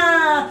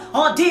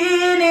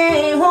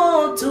odini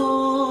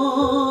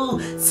hotu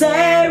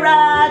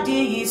sera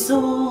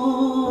disu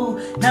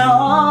na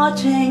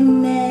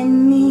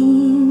ocheneni.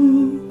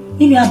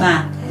 Ini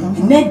aba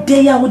ne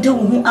day ya wode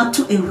wo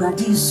atu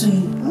ewrade isu.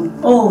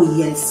 Oh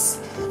yes.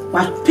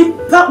 What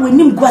people when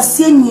him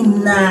guasie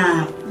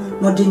nyina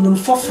no de nim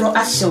foforo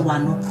ahyewa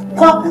no.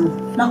 Ko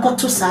na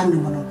koto saa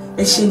nyimo no.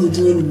 Ehye ni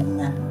din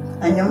nya.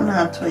 Anyam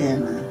na ato ye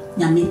na.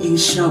 Nyame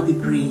enhira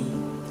obibre.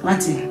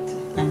 What it?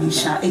 Nyame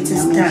enhira. It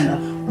is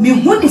done. Me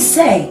hu ni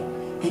say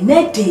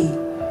ene day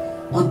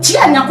oji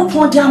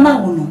anyakopon di ama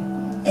wo no.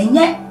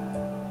 Enye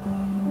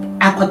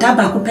akoda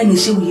ba ko pe ne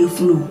hye wo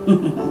yefunu.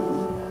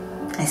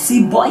 I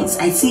see boys,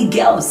 I see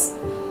girls.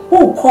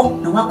 Oh,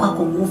 come na wakwa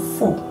wo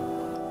fo.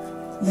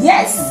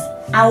 Yes,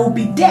 I will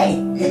be there.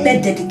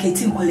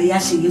 Dedicating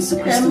Koleyashi Jesus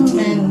Christ. Oh,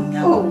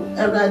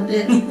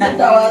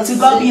 to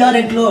God be all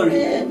the glory.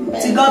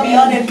 Amen. To God be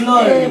all the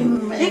glory.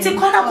 It's a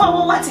corner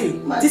call what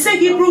it? To say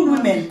Hebrew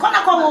women.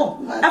 Corner call.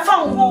 I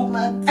found home.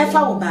 I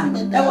found back.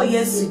 That was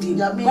yesterday.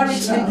 God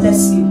richly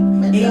bless you.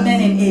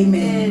 Amen and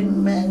amen.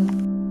 Amen.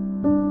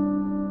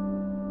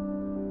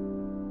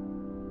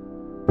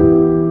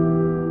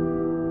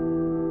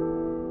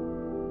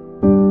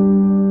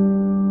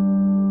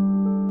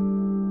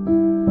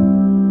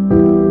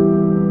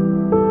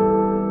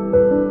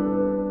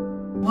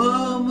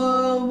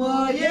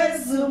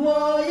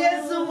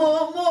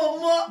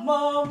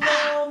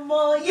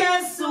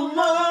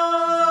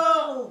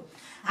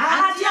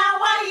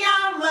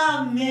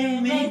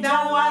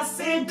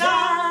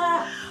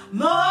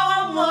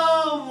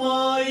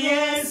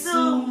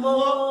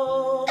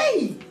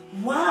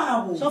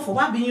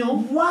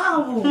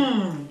 Wow.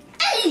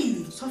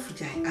 Hey, so for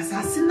jai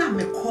asasina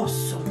me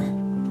course.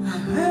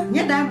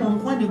 Nye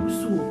diamond kwa de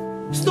gusu.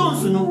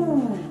 Stones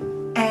no.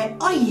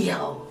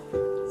 Oil.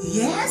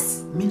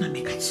 Yes, me na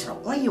make a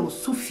oil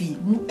Sophie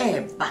mu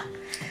eba.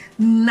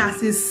 Na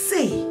se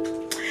say.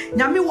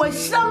 Nyame wo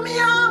hyame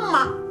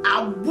ama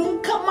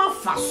abunka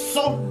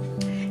mafaso.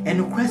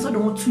 Eno kwese de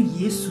won to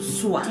Yesu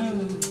so a.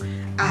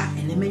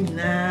 Ene me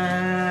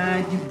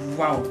nyina di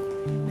wow.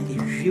 Na de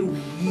hwe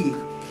wie.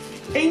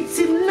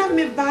 Enti na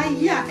me ba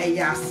ya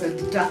eya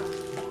aseda.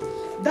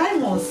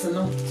 Diamonds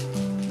no.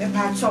 Me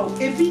pa chow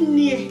ebi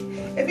nie.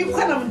 Ebi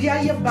kwana mde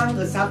aye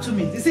bangles to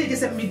me. They say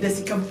just me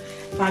desikam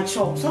pa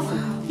chow. So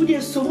wo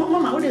de so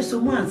mama wo de so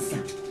mu ansa.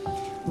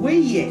 We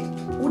ye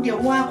wo de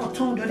wa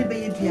akoton de be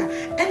ye bia.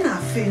 E na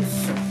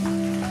afenso.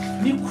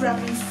 Me kura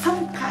me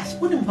some cash.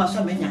 Wo nim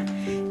paso menya.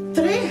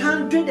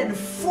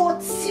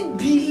 340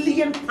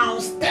 billion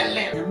pounds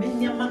sterling.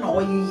 Menya man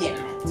oye ye.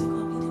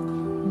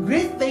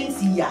 Great things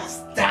he has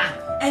done.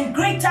 And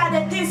greater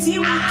the things he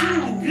will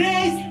do.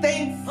 Great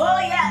things. Oh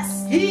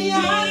yes. He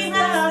has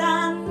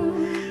done.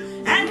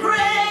 And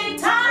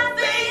greater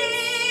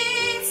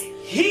things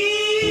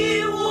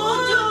He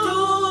will do.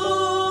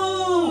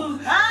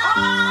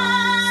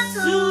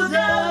 Unto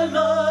the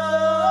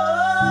Lord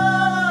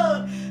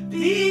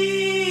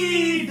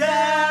be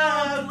the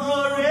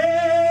glory.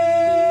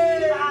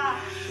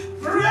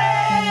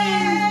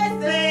 Great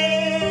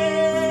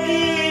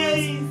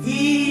things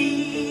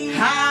He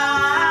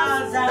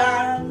has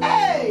done.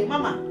 Hey,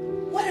 Mama.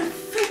 what a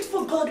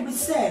faithful God we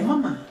serve.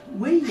 Mama,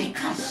 where you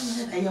cash?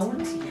 I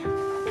want here.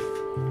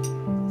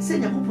 Say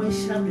you go put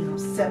shira me no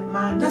set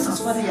man. This is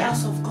for the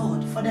house of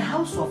God. For the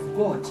house of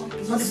God. So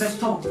the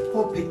best of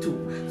hope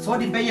too. So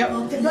the bear your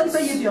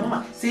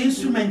mama. Say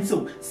instrument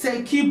so.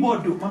 Say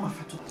keyboard do. Mama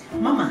fato.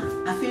 Mama,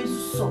 I feel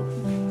so.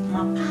 My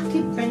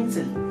pocket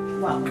pencil.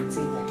 Wow, what's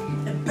it?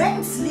 A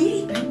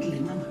Bentley. Bentley,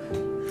 Mama.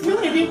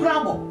 You need to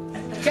grab.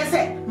 Just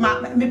say,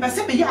 me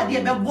person be ya dey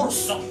be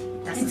bosso.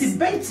 It is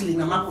Bentley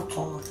na mama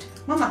told.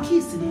 Mama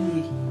kiss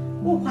me.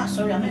 Oh,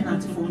 sorry, I'm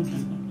not phone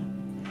you.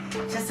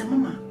 Just say,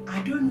 Mama,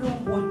 I don't know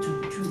what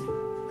to do.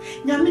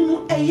 Nyame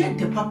no eye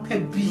de papa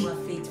bi. You are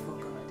faithful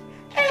God.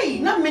 Hey,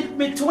 na me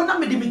to na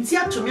me de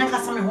metia to me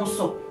akasa me ho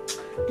so.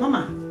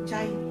 Mama,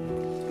 jai.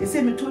 They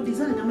say me told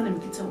design I'm gonna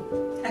get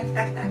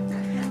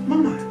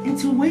Mama,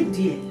 into way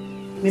dear.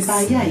 Me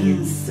buy ya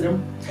yensrim.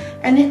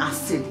 Any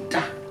acid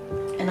da.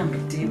 And I'm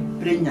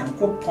bring and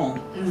go pong.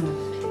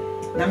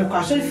 Now me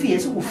question fear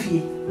so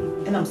fear.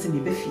 And I'm saying me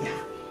be fear.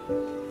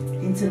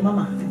 Into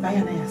mama, me buy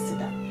ya na acid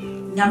da.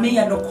 Nyame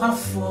ya no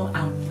kwafo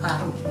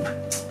ampa.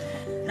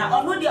 Na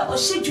ono dia o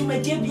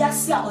hyejumadie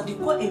biase a ode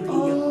ko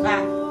ebiye ba.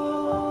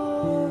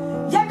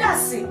 Yada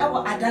se e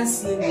wo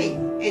adanse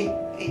Hey.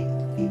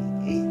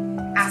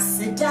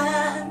 Asida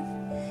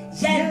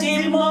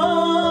yedimo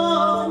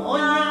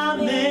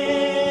onyame.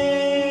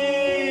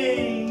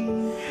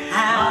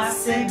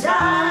 Asida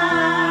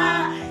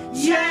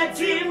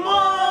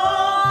yedimo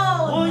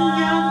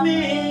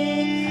onyame.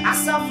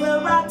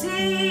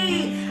 Asaferati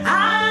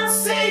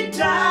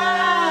asida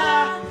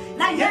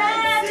na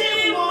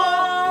yedimo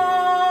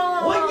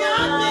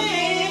onyame.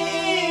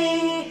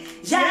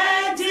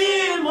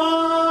 Yedimo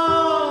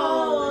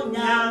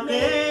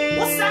onyame.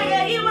 Usaye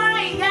iwa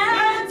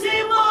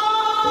yedimo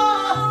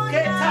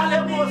ketale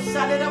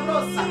musale na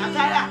brosa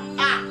akaya.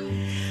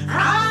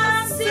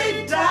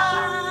 Asida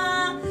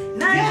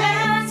na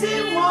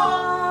yedimo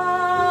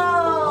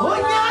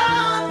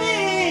onyame.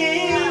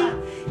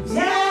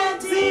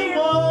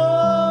 Yedimo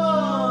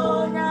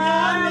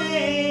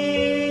onyame.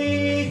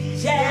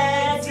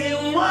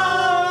 Yedimo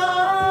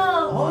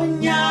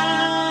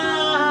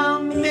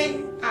onyame.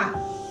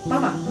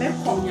 Mama, me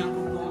ko.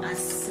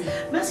 Ase.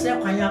 Me se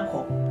kwanya ko.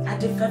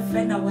 Ade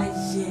fefe na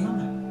waye.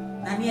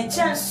 Na ne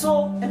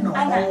so No,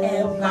 ana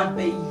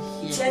Baba.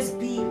 just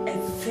be a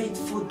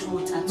faithful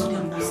daughter to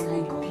the Most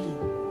High God.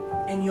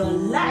 And your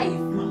life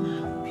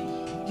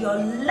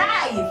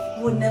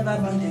will never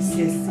be the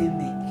same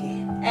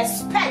again.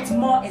 Expect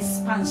more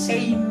expansion.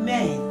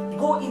 Amen.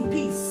 Go in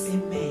peace.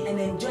 Amen. And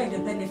enjoy the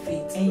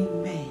benefits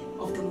Amen.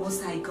 of the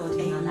Most High God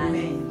in your life.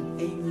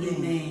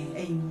 Amen.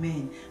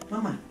 Amen.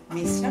 Mama,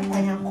 me se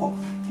kwanya ko.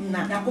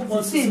 Na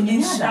Yakobo say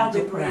me shall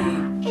be pray.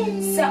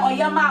 Say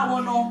oyama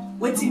wono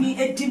wetimi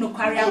edi no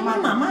kware ama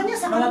mama anya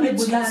sama be be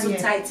so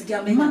buya tight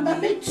dia me mama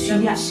be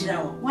chia shira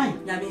wo. why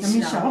Ya me na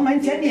me shira. o man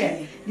tie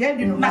de ye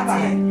di no bye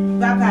bye.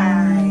 Bye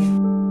bye.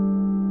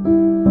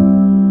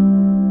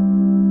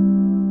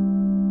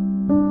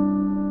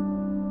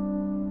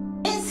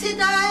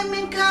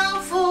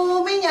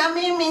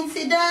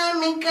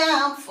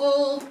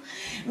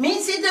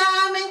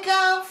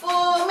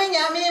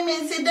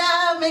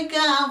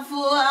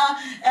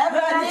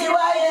 Everybody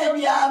why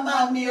you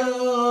mami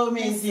o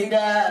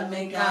misida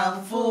me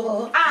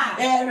kamfo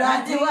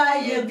everybody why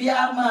you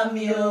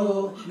mami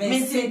o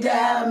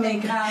misida me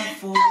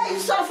kamfo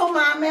so for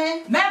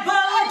mama Me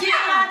body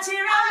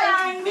atira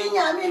me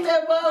nyami me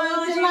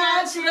body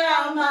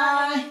atira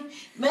mai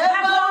me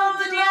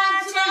body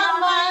atira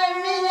mai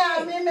me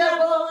nyami me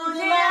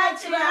body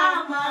atira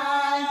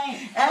mai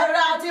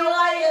everybody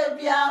why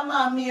you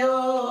mami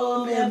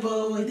o me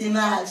body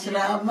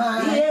atira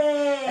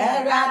mai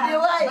Eradi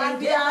wa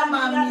ibia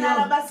mami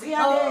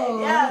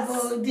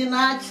o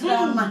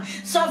dinachirama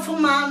sofu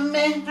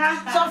mame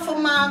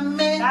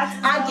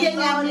adie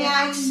nyame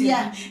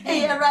ahia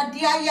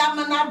eradi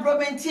ayama na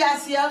bromenti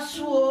asia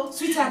suo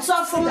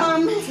sofu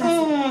mame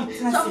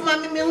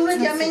me nru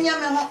dia menya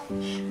me ho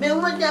me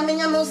nru dia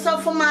menya me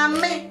sofu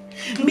mame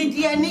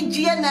media ni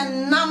gie na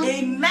nam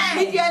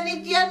media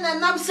ni gie na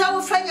nam se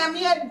wo fanya me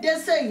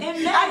edese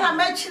ana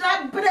me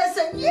chira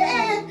brese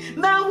ye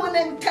ma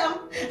hunen kam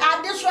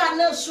ade so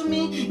ana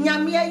sumi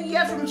nyame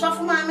aye from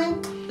sofu mame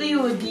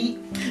yodi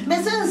me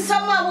se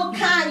nsama wo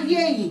kan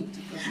ye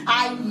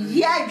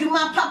aye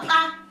adwuma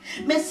papa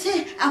me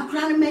se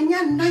akura no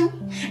menya nan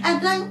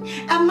adan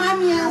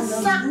amami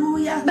ansa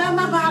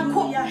bama ba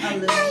ko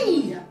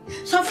ei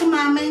sofu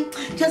mame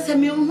kese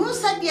me hu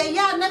sa de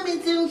ya na me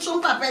tin so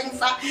papa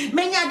nfa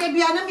menya de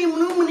bia na me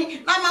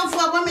munumuni na manfo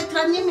abo me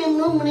tra ni me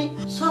munumuni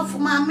sofu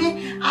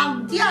mame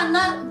adia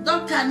na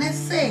doctor ne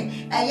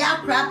say ya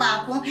akura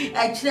ba ko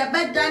e kire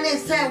beda ne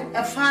say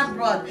e fa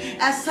broad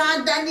e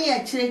sa da ne e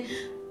kire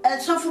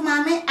sofu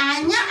mame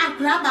anya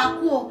akura ba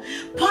ko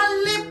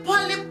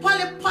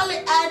poly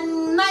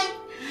and night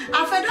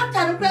afa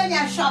doctor no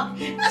nya shock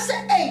I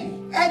say hey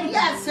e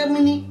dia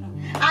semini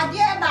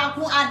adia ba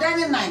ko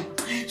adane nine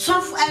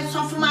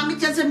sofu mami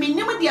kese me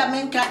nim dia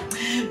menka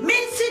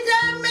minsida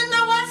me na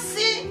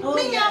wasi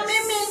me ya me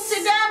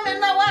minsida me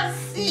na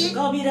wasi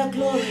God be the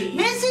glory.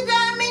 minsida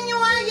me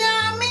nyuaya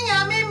me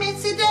ya me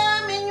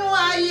minsida me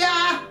nyuaya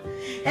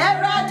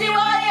eradi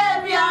wa ye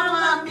bia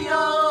mami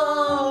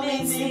o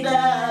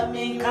minsida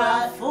me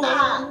kafu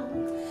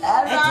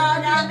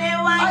eradi me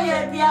wa ye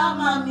bia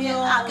mami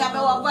o akabe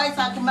wa voice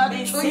akima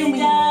chuni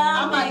mi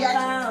amaya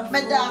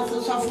me da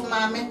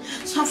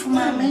sofu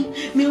mami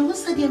me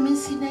wusa dia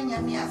minsida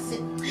nyame ase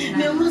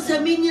me wusa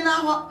me nyina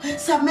ho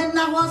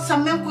samena ho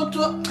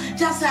samenkoto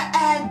just a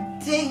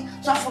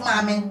sofu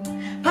mami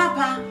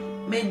papa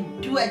me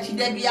do a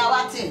chide bia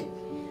wate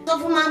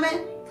sofu mami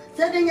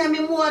said nyame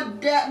mo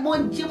de mo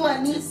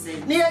jimani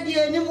ne ye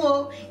de ni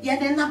mo ye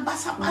de na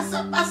basa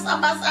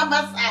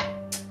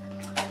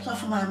So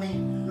for mommy,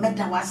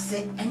 meta was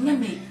sick. And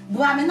Nyame,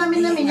 Buamena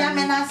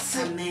Nyame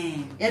sick.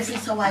 Amen. Every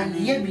so I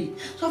yebi.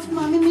 So for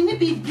mommy, me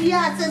be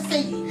bia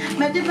say,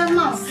 Medeva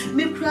mouse,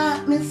 me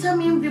cry, me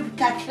some be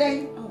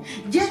cacre.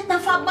 Just na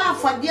fa ba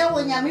for dear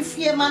when Nyame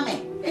fear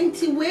mammy.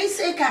 Enti we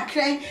say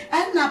cacre,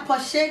 and na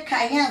poshe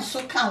kayan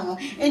so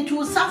count, and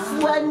to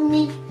suffer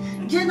me.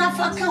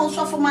 Jennifer count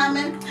so for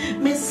mammy,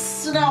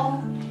 Miss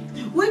Snow.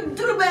 We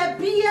do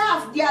baby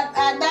of the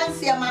dance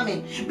here,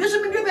 mammy. Because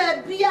we do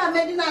baby, I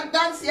made in a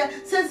dance here,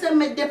 since I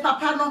made the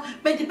papano,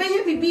 but the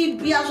baby be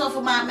beers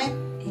of mammy.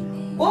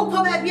 Oh,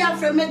 baby, I'm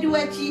from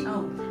Meduechi.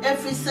 Oh,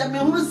 every summer,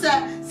 who's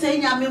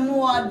saying I'm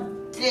more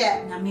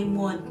dear. I'm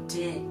more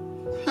dear.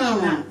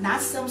 Now,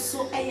 some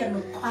so I am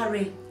a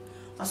quarry.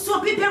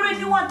 So people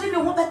really want to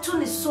know what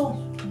to so.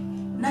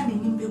 None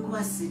in the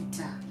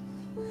Guasita.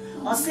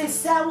 Or say,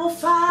 Sawo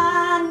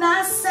fan,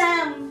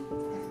 Asem.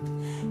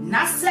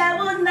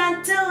 Nasewu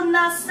nantil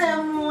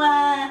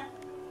nasemwa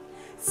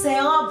se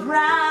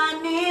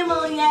obrani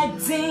mo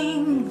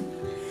yeding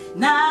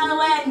na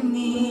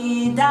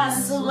weni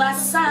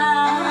dasuasa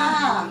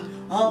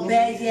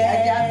obeye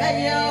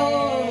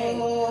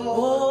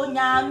o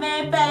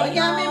Nyame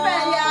beya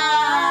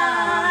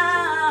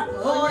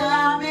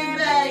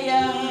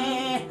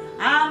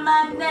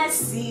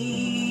amanesi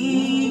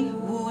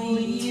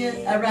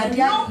wuye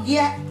aradia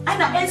ye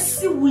ana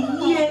esi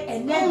wuye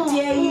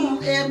enede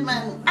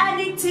amen.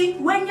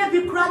 When you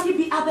be crowded,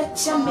 be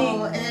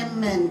abechame.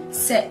 Amen.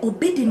 Say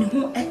obedi ni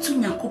hu etu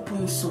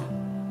Nyankopon so.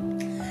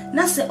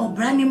 Na se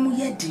obrani mu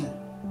yedin.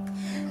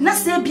 Na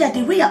se bia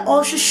de we ya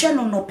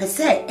ohwehwe no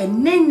pese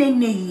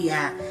enenene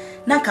ya.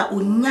 Na ka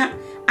onya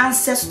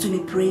answers to the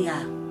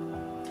prayer.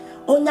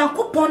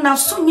 Onyankopon na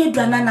so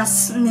nyedwana na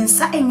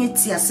nsa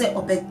enyetia se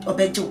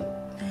obejo.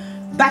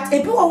 But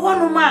ebi wo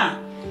hono ma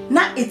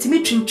na etimi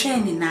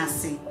twintwen ni na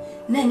ase.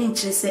 Na ni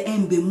nkyere se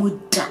embe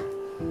muda.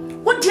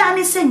 Wodi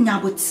ani se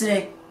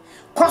nyabotre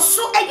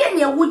koso eye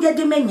ne wuje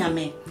de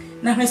Nyame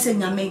na hwese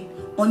Nyame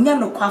onya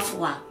no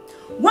kwafo a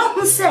wo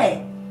hu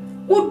se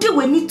wodi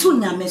wani tu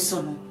Nyame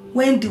so no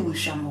wendi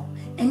wohwamo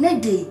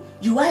ene day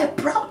you are a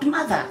proud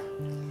mother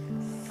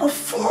of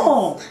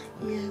 4.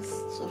 Yes.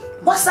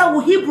 What's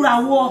our Hebrew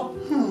awo?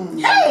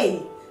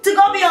 Hey, to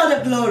God be all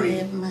the glory.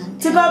 Amen.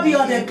 To God be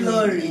all the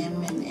glory.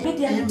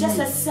 Amen. Just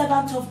a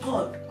servant of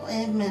God.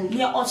 Amen.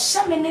 Me o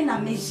shamene na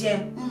meje.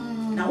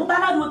 Na wo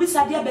bana do bi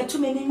sade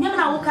abetume ni nyam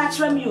na wo ka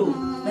kire mi o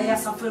na ya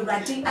safo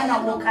urade ana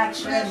wo ka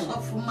kire mi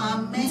of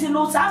mama ti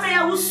no sa me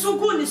ya wo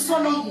sugu ni so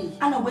no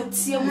ana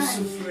watie wo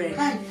sufre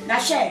na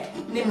she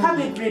ne pa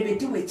bebrebe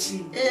di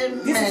wachi.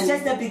 This is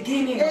just the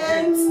beginning.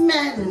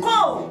 Amen.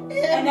 Go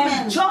and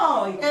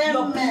enjoy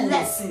your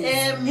blessings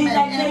in the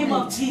name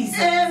of Jesus.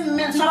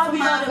 Amen. To God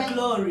be all the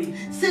glory.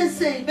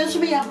 Say be so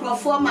me ya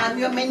crofo ma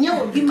me o menye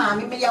obi ma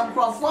me ya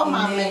crofo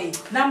ma me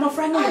na mo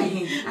friend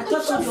ni I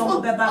thought so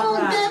you be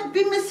back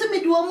be me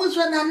se do almost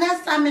when I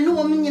next time no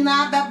woman in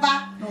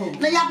Ababa.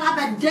 No, ya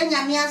papa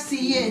denya me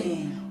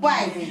see.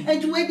 Why?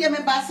 And you wait me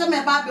by some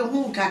about the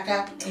who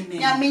kaka.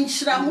 Ya mean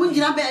shram would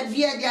you be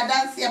via the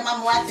dance ya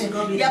mamma what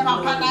ya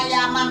papa na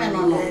ya mamma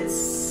no.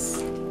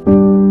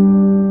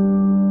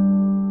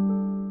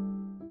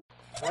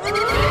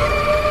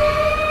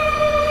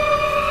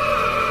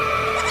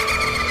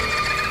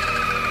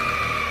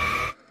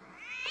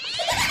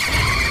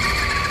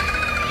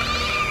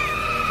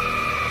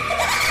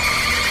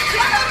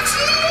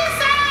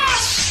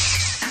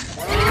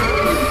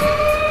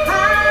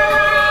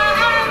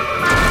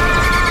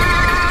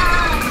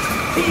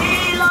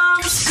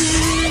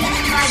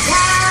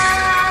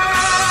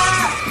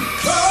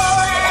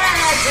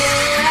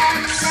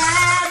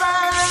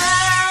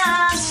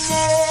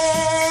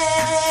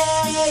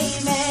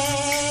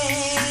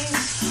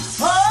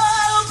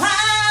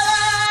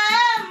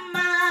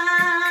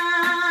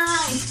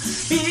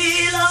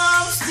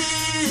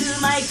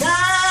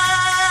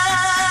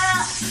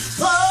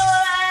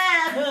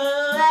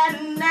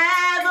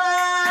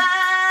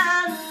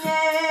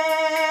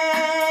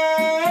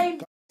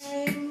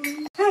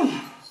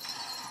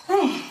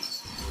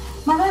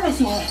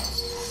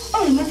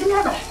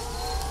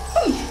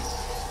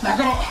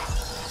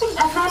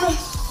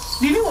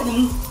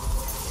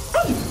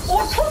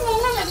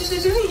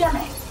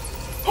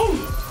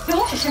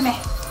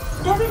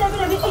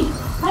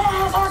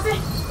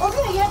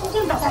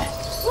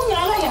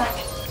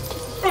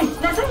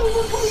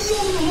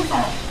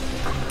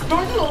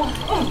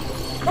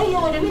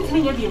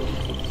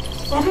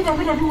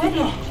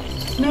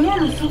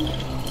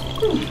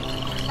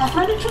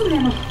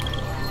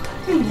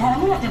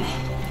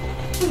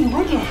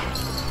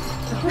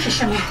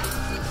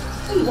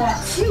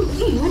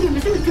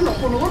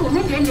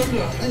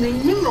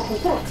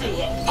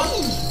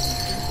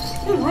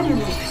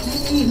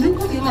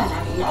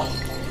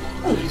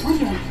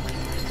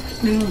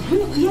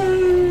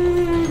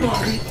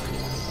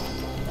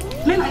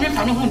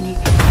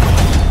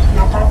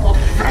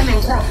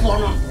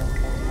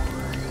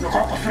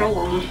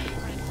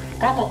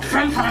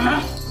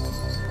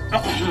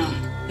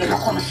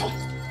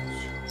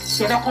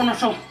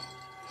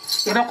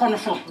 You're not gonna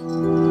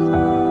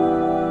show.